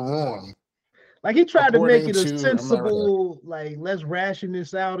 that were wrong. Like he tried to make it a sensible, like, let's ration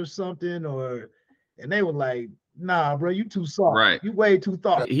this out or something, and they were like, nah, bro, you too soft. Right. You way too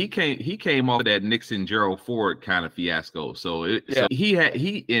thoughtful. He came off of that Nixon Gerald Ford kind of fiasco. So so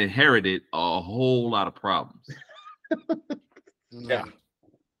he inherited a whole lot of problems. Yeah.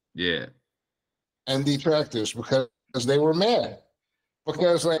 Yeah. And detractors, because they were mad.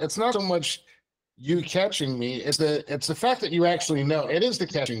 Because like, it's not so much you catching me, it's the fact that you actually know. It is the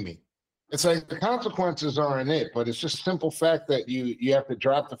catching me. It's like the consequences aren't it, but it's just simple fact that you have to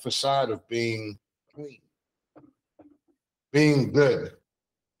drop the facade of being clean, being good,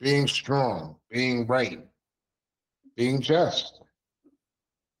 being strong, being right, being just.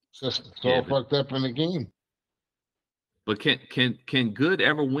 It's all fucked up in the game. But can good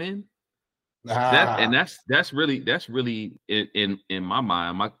ever win? That's really in my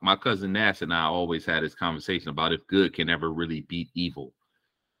mind. My cousin Nass and I always had this conversation about if good can ever really beat evil.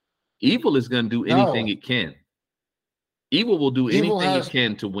 Evil is going to do anything it can. Evil will do anything it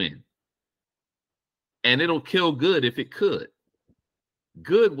can to win. And it'll kill good if it could.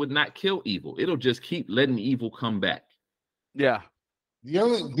 Good would not kill evil. It'll just keep letting evil come back. Yeah. The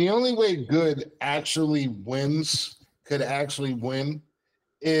only way good could actually win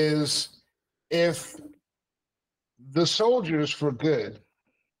is if the soldiers for good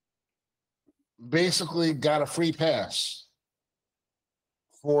basically got a free pass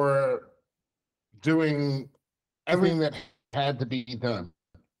for doing everything that had to be done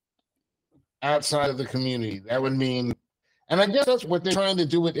outside of the community. That would mean, and I guess that's what they're trying to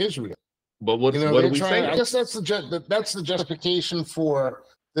do with Israel. But what do we say? I guess that's the justification for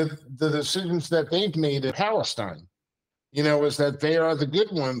the decisions that they've made in Palestine. Is that they are the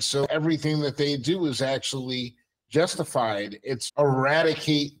good ones. So everything that they do is actually justified. It's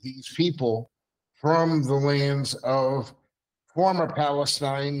eradicate these people from the lands of former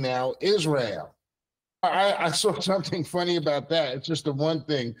Palestine, now Israel. I saw something funny about that. It's just the one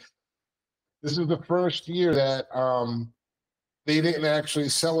thing. This is the first year that they didn't actually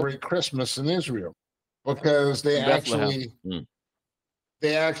celebrate Christmas in Israel, because they actually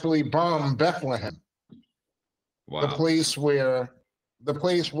bombed Bethlehem. Wow. The place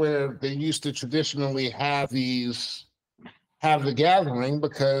where they used to traditionally have the gathering,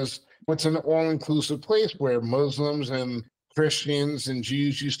 because it's an all-inclusive place where Muslims and Christians and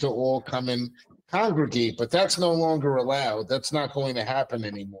Jews used to all come and congregate, but that's no longer allowed. That's not going to happen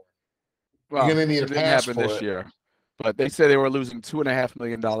anymore. Well, you're going to need a pass happen this year, but they say they were losing $2.5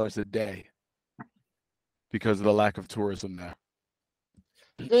 million a day. because of the lack of tourism there.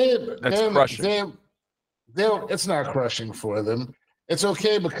 That's crushing. It's not crushing for them. It's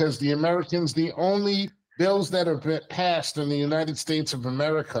okay because the Americans, the only bills that have been passed in the United States of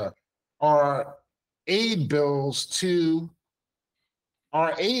America are aid bills to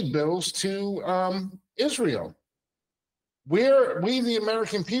Israel. We the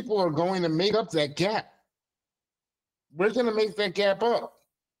American people are going to make up that gap. We're going to make that gap up.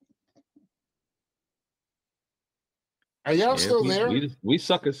 Are y'all still there? We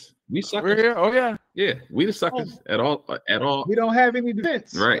suckers. We suckers. We're here. Oh yeah. Yeah, we the suckers at all. We don't have any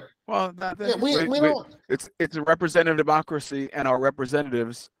defense. Right. Well, we don't. It's a representative democracy, and our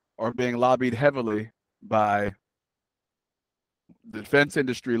representatives are being lobbied heavily by the defense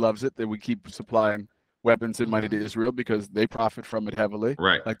industry. Loves it that we keep supplying weapons and money to Israel because they profit from it heavily.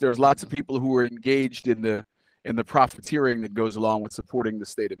 Right. Like there's lots of people who are engaged in the profiteering that goes along with supporting the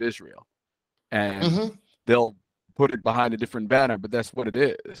state of Israel, and they'll put it behind a different banner, but that's what it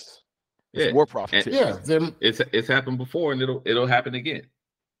is. It's war profiteering. It's happened before, and it'll happen again.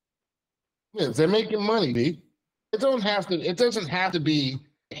 Yeah, they're making money. It doesn't have to be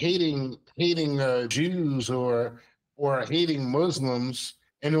hating Jews or hating Muslims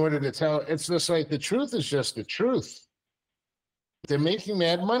in order to tell. It's just like the truth is just the truth. They're making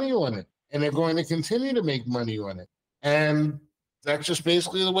mad money on it, and they're going to continue to make money on it, and that's just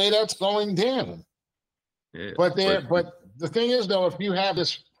basically the way that's going down. Yeah, but the thing is, though, if you have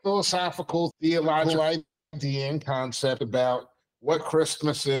this philosophical, theological idea and concept about what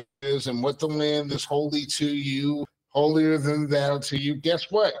Christmas is and what the land is holy to you, holier than thou to you, guess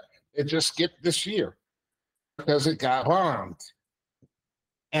what? It just skipped this year because it got bombed.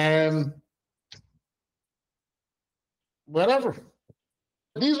 And whatever.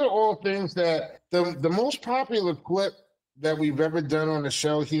 These are all things that the most popular clip that we've ever done on the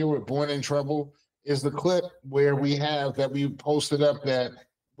show here with Born in Trouble is the clip where we posted up that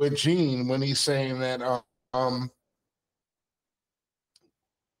with Gene when he's saying that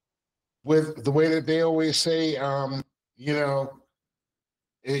with the way that they always say you'll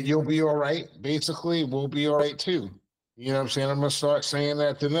be all right. Basically, we'll be all right too. You know what I'm saying? I'm gonna start saying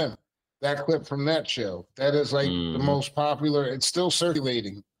that to them. That clip from that show. That is like the most popular. It's still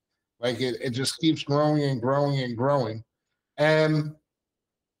circulating. Like it just keeps growing and growing and growing. And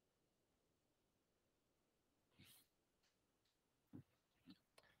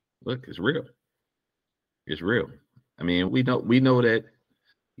look, it's real. It's real. I mean, we know that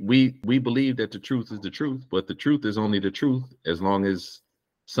we believe that the truth is the truth, but the truth is only the truth as long as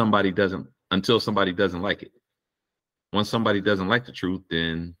until somebody doesn't like it. Once somebody doesn't like the truth,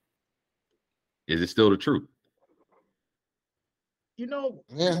 then is it still the truth? To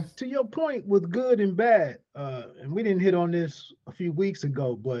your point with good and bad, and we didn't hit on this a few weeks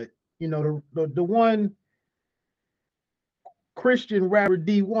ago, but the one Christian rapper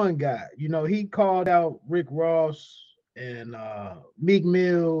D1 guy, he called out Rick Ross and Meek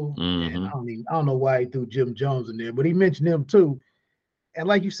Mill, and I don't know why he threw Jim Jones in there, but he mentioned them too. And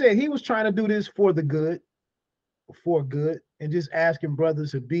like you said, he was trying to do this for good, and just asking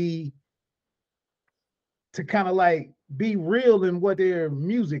brothers to kind of like be real in what their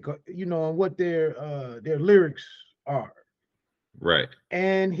music, and what their lyrics are. Right.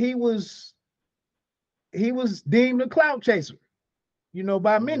 And he was deemed a clout chaser,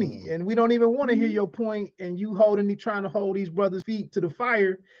 by many. And we don't even want to hear your point. And you trying to hold these brothers' feet to the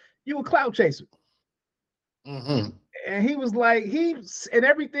fire. You a clout chaser. And he was like, and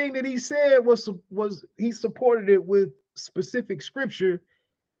everything that he said was he supported it with specific scripture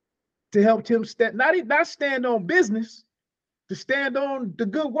to help him not stand on business, to stand on the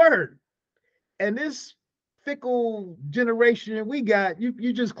good word. And this fickle generation we got,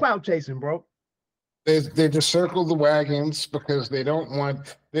 you just clout chasing, bro. They just circle the wagons because they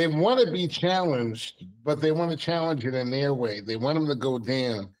want to be challenged, but they want to challenge it in their way. They want them to go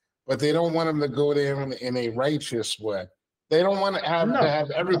down, but they don't want them to go down in a righteous way. They don't want to have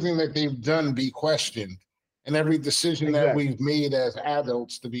everything that they've done be questioned, and every decision that we've made as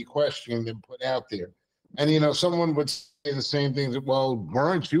adults to be questioned and put out there. And someone would say the same thing that, well,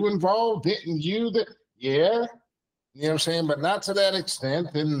 weren't you involved? Didn't you? Yeah. You know what I'm saying? But not to that extent,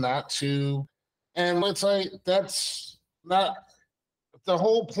 and not to. And it's like, that's not, the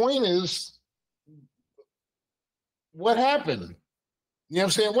whole point is, what happened? You know what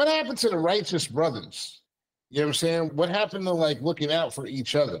I'm saying? What happened to the righteous brothers? You know what I'm saying? What happened to like looking out for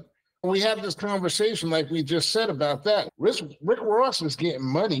each other? We had this conversation, like we just said about that. Rick Ross is getting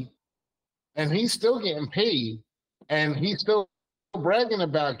money, and he's still getting paid, and he's still bragging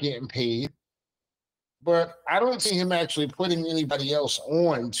about getting paid. But I don't see him actually putting anybody else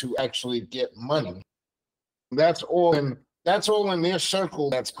on to actually get money. That's all in their circle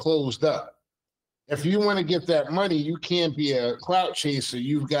that's closed up. If you want to get that money, you can't be a clout chaser.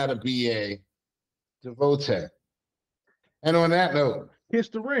 You've got to be a devotee. And on that note, Kiss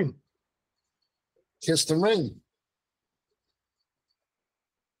the ring. kiss the ring.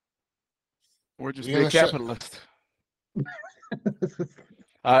 We're just You're big gonna shut- capitalists.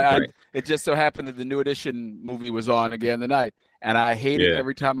 Right. It just so happened that the New Edition movie was on again tonight, and I hate it Yeah.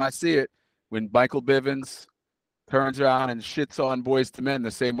 every time I see it when Michael Bivins turns around and shits on Boys to Men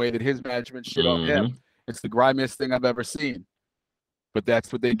the same way that his management shit on him. It's the grimiest thing I've ever seen. But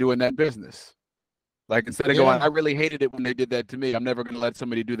that's what they do in that business. Like, instead of going, I really hated it when they did that to me, I'm never going to let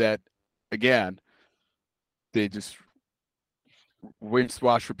somebody do that again. They just rinse,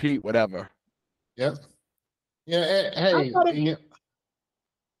 wash, repeat, whatever. Yep. Yeah. Hey.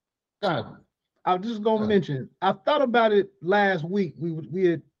 God. I was just gonna mention. I thought about it last week. We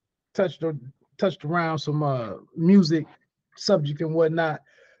had touched around some music subject and whatnot,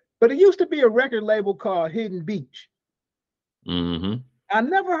 but it used to be a record label called Hidden Beach. Mm-hmm. I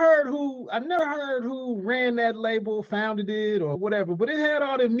never heard who ran that label, founded it, or whatever. But it had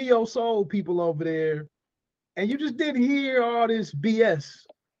all the neo soul people over there, and you just didn't hear all this BS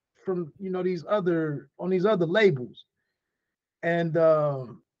from these other labels. And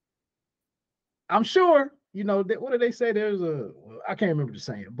I'm sure what do they say? I can't remember the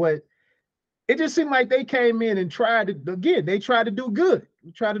saying, but it just seemed like they came in and tried to do good. Try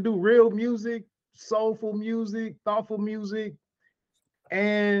to do real music, soulful music, thoughtful music,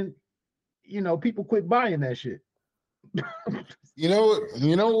 and people quit buying that shit. You know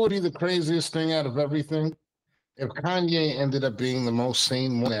what would be the craziest thing out of everything? If Kanye ended up being the most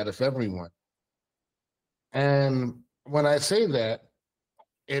sane one out of everyone. And when I say that,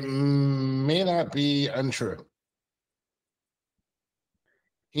 it may not be untrue.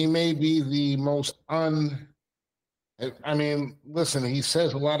 He may be the most listen, he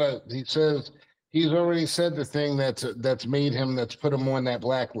says he's already said the thing that's made him, that's put him on that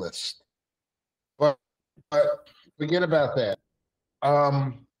blacklist. But forget about that.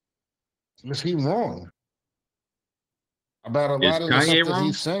 Is he wrong about a lot of the stuff that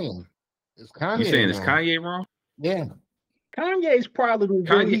he's saying? Is Kanye You saying wrong? is Kanye wrong? Yeah. Kanye's problem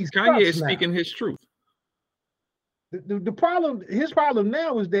Kanye is speaking his truth. The problem, his problem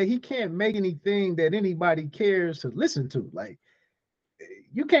now is that he can't make anything that anybody cares to listen to. Like,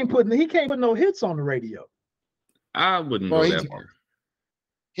 he can't put no hits on the radio. I wouldn't go that far.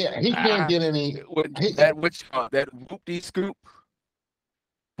 Yeah, he can't get any. That whoopty scoop,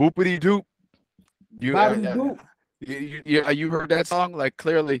 boopity doop. You heard that song? Like,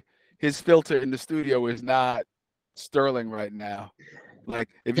 clearly his filter in the studio is not sterling right now. Like,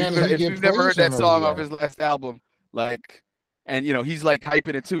 if you've never heard that song off his last album, like, and he's like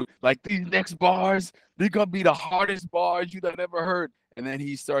hyping it too. Like, these next bars, they're gonna be the hardest bars you've ever heard. And then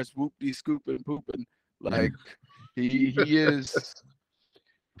he starts whoopty scooping, pooping. Like, he is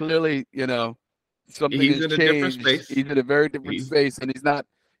clearly, something he's has in a changed. different space. He's in a very different space, and he's not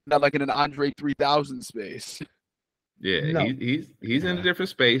like in an Andre 3000 space. Yeah, no. he's in a different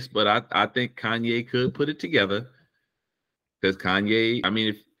space, but I think Kanye could put it together, because Kanye, I mean,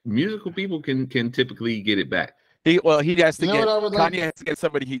 if musical people can typically get it back. He has to Kanye has to get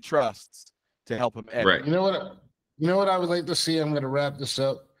somebody he trusts to help him edit. Right. You know what I would like to see? I'm going to wrap this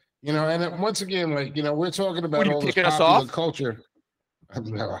up. And once again, like, we're talking about all this popular culture.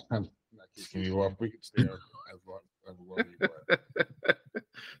 No, I'm not kicking you off. We can stay as long as you want.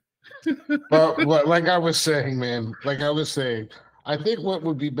 But like I was saying, man, I think what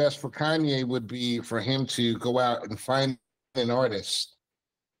would be best for Kanye would be for him to go out and find an artist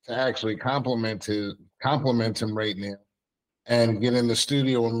to actually compliment him right now, and get in the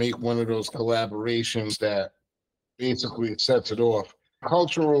studio and make one of those collaborations that basically sets it off.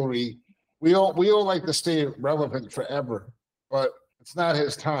 Culturally, we all like to stay relevant forever, but it's not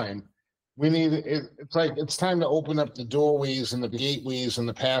his time. We need it. It's like it's time to open up the doorways and the gateways and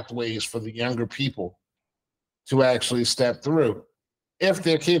the pathways for the younger people to actually step through, if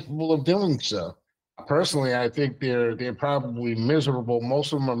they're capable of doing so. Personally, I think they're probably miserable.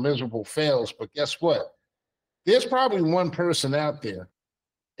 Most of them are miserable fails, but guess what? There's probably one person out there,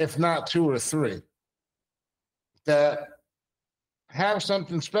 if not two or three, that have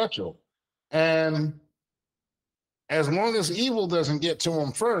something special. And as long as evil doesn't get to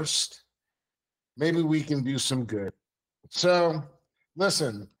them first, maybe we can do some good. So,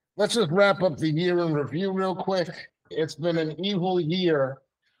 listen, let's just wrap up the year in review real quick. It's been an evil year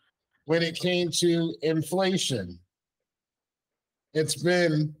when it came to inflation. It's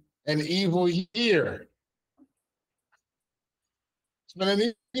been an evil year. It's been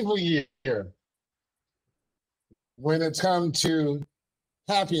an evil year when it comes to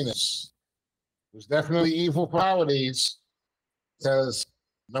happiness, there's definitely evil holidays because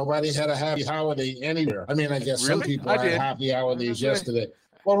nobody had a happy holiday anywhere. I mean, I guess some Really? people I had did. happy holidays Say, yesterday.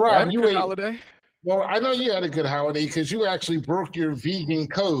 Well, I had Rob, a you good ate. holiday. Well, I know you had a good holiday because you actually broke your vegan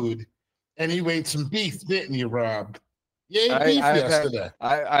code and you ate some beef, didn't you, Rob? You ate beef yesterday.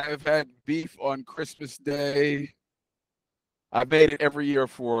 I've had beef on Christmas Day. I made it every year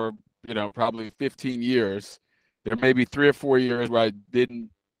for, probably 15 years. There may be 3 or 4 years where I didn't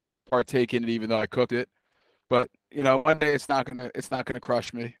partake in it, even though I cooked it. But one day it's not gonna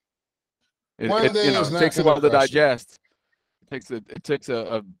crush me. One day it's it not takes a gonna while to crush you. digest. It takes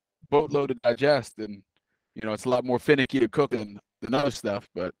a boatload to digest, and it's a lot more finicky to cook than other stuff.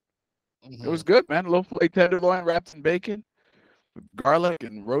 But it was good, man. A little filet tenderloin wrapped in bacon, with garlic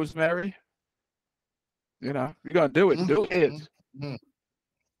and rosemary. You're gonna do it. Do it.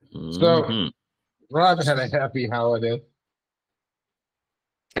 So Rob had a happy holiday.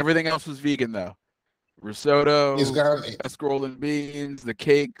 Everything else was vegan though. Risotto, He's got. escarole beans, the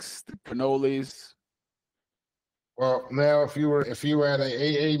cakes, the cannolis. Well, now if you were at an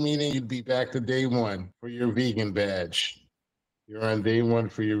AA meeting, you'd be back to day one for your vegan badge. You're on day one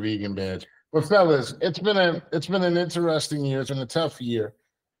for your vegan badge. But fellas, it's been an interesting year. It's been a tough year,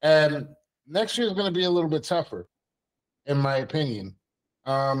 and next year is going to be a little bit tougher, in my opinion.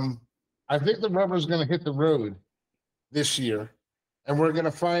 I think the rubber is going to hit the road this year, and we're going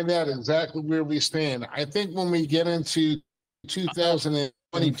to find out exactly where we stand. I think when we get into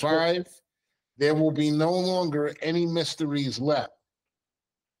 2025, there will be no longer any mysteries left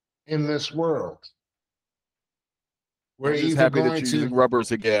in this world. We're just happy that you're using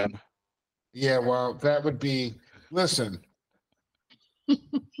rubbers again. Yeah, well, that would be. Listen,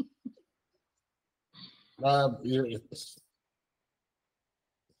 Rob,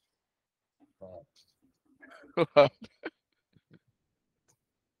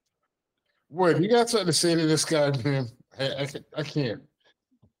 Wood, you got something to say to this guy, man? I can't.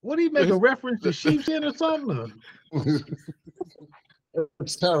 What do you make a reference to sheepskin or something?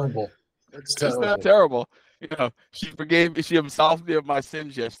 It's terrible. It's terrible. It's not terrible. She absolved me of my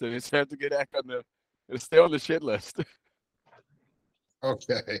sins yesterday. It's time to get back stay on the shit list.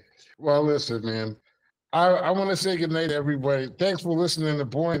 Okay. Well, listen, man. I want to say good night to everybody. Thanks for listening to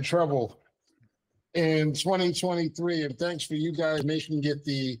Boy in Trouble in 2023. And thanks for you guys making it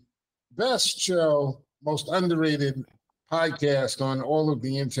the best show, most underrated podcast on all of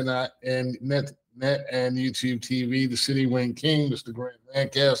the internet and net and YouTube TV. The City Wing King, Mr. Grant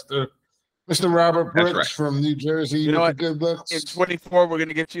Lancaster, Mr. Robert Brooks from New Jersey. You know what? Good looks. In 24, we're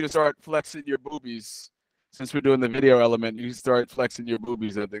gonna get you to start flexing your boobies. Since we're doing the video element, you start flexing your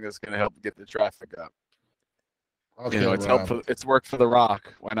boobies. I think that's gonna help get the traffic up. Okay, it's helpful. It's worked for The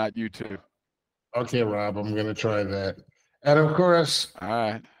Rock. Why not you too? Okay, Rob, I'm gonna try that. And of course, all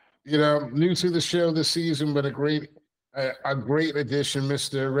right. New to the show this season, but a great addition,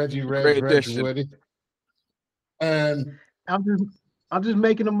 Mr. Reggie Redwood. And I'm just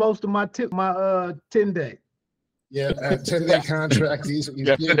making the most of my 10-day. Yeah, a 10-day contract. He's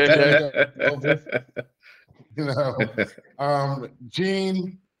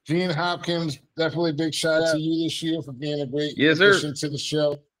Gene Hopkins, definitely big shout out to you this year for being a great addition to the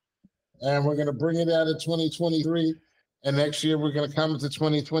show. And we're going to bring it out in 2023. And next year, we're going to come to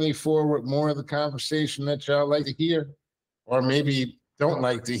 2024 with more of the conversation that y'all like to hear, or maybe don't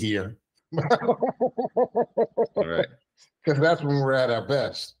like to hear. All right. Because that's when we're at our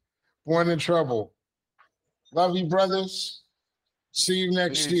best. Born in Trouble. Love you, brothers. See you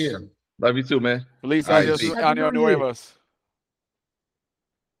next year. Love you too, man. Feliz años nuevos.